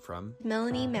support from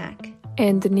Melanie Mack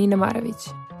and Nina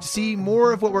Marovich. To see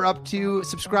more of what we're up to,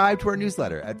 subscribe to our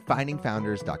newsletter at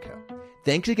findingfounders.co.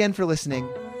 Thanks again for listening,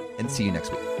 and see you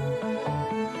next week.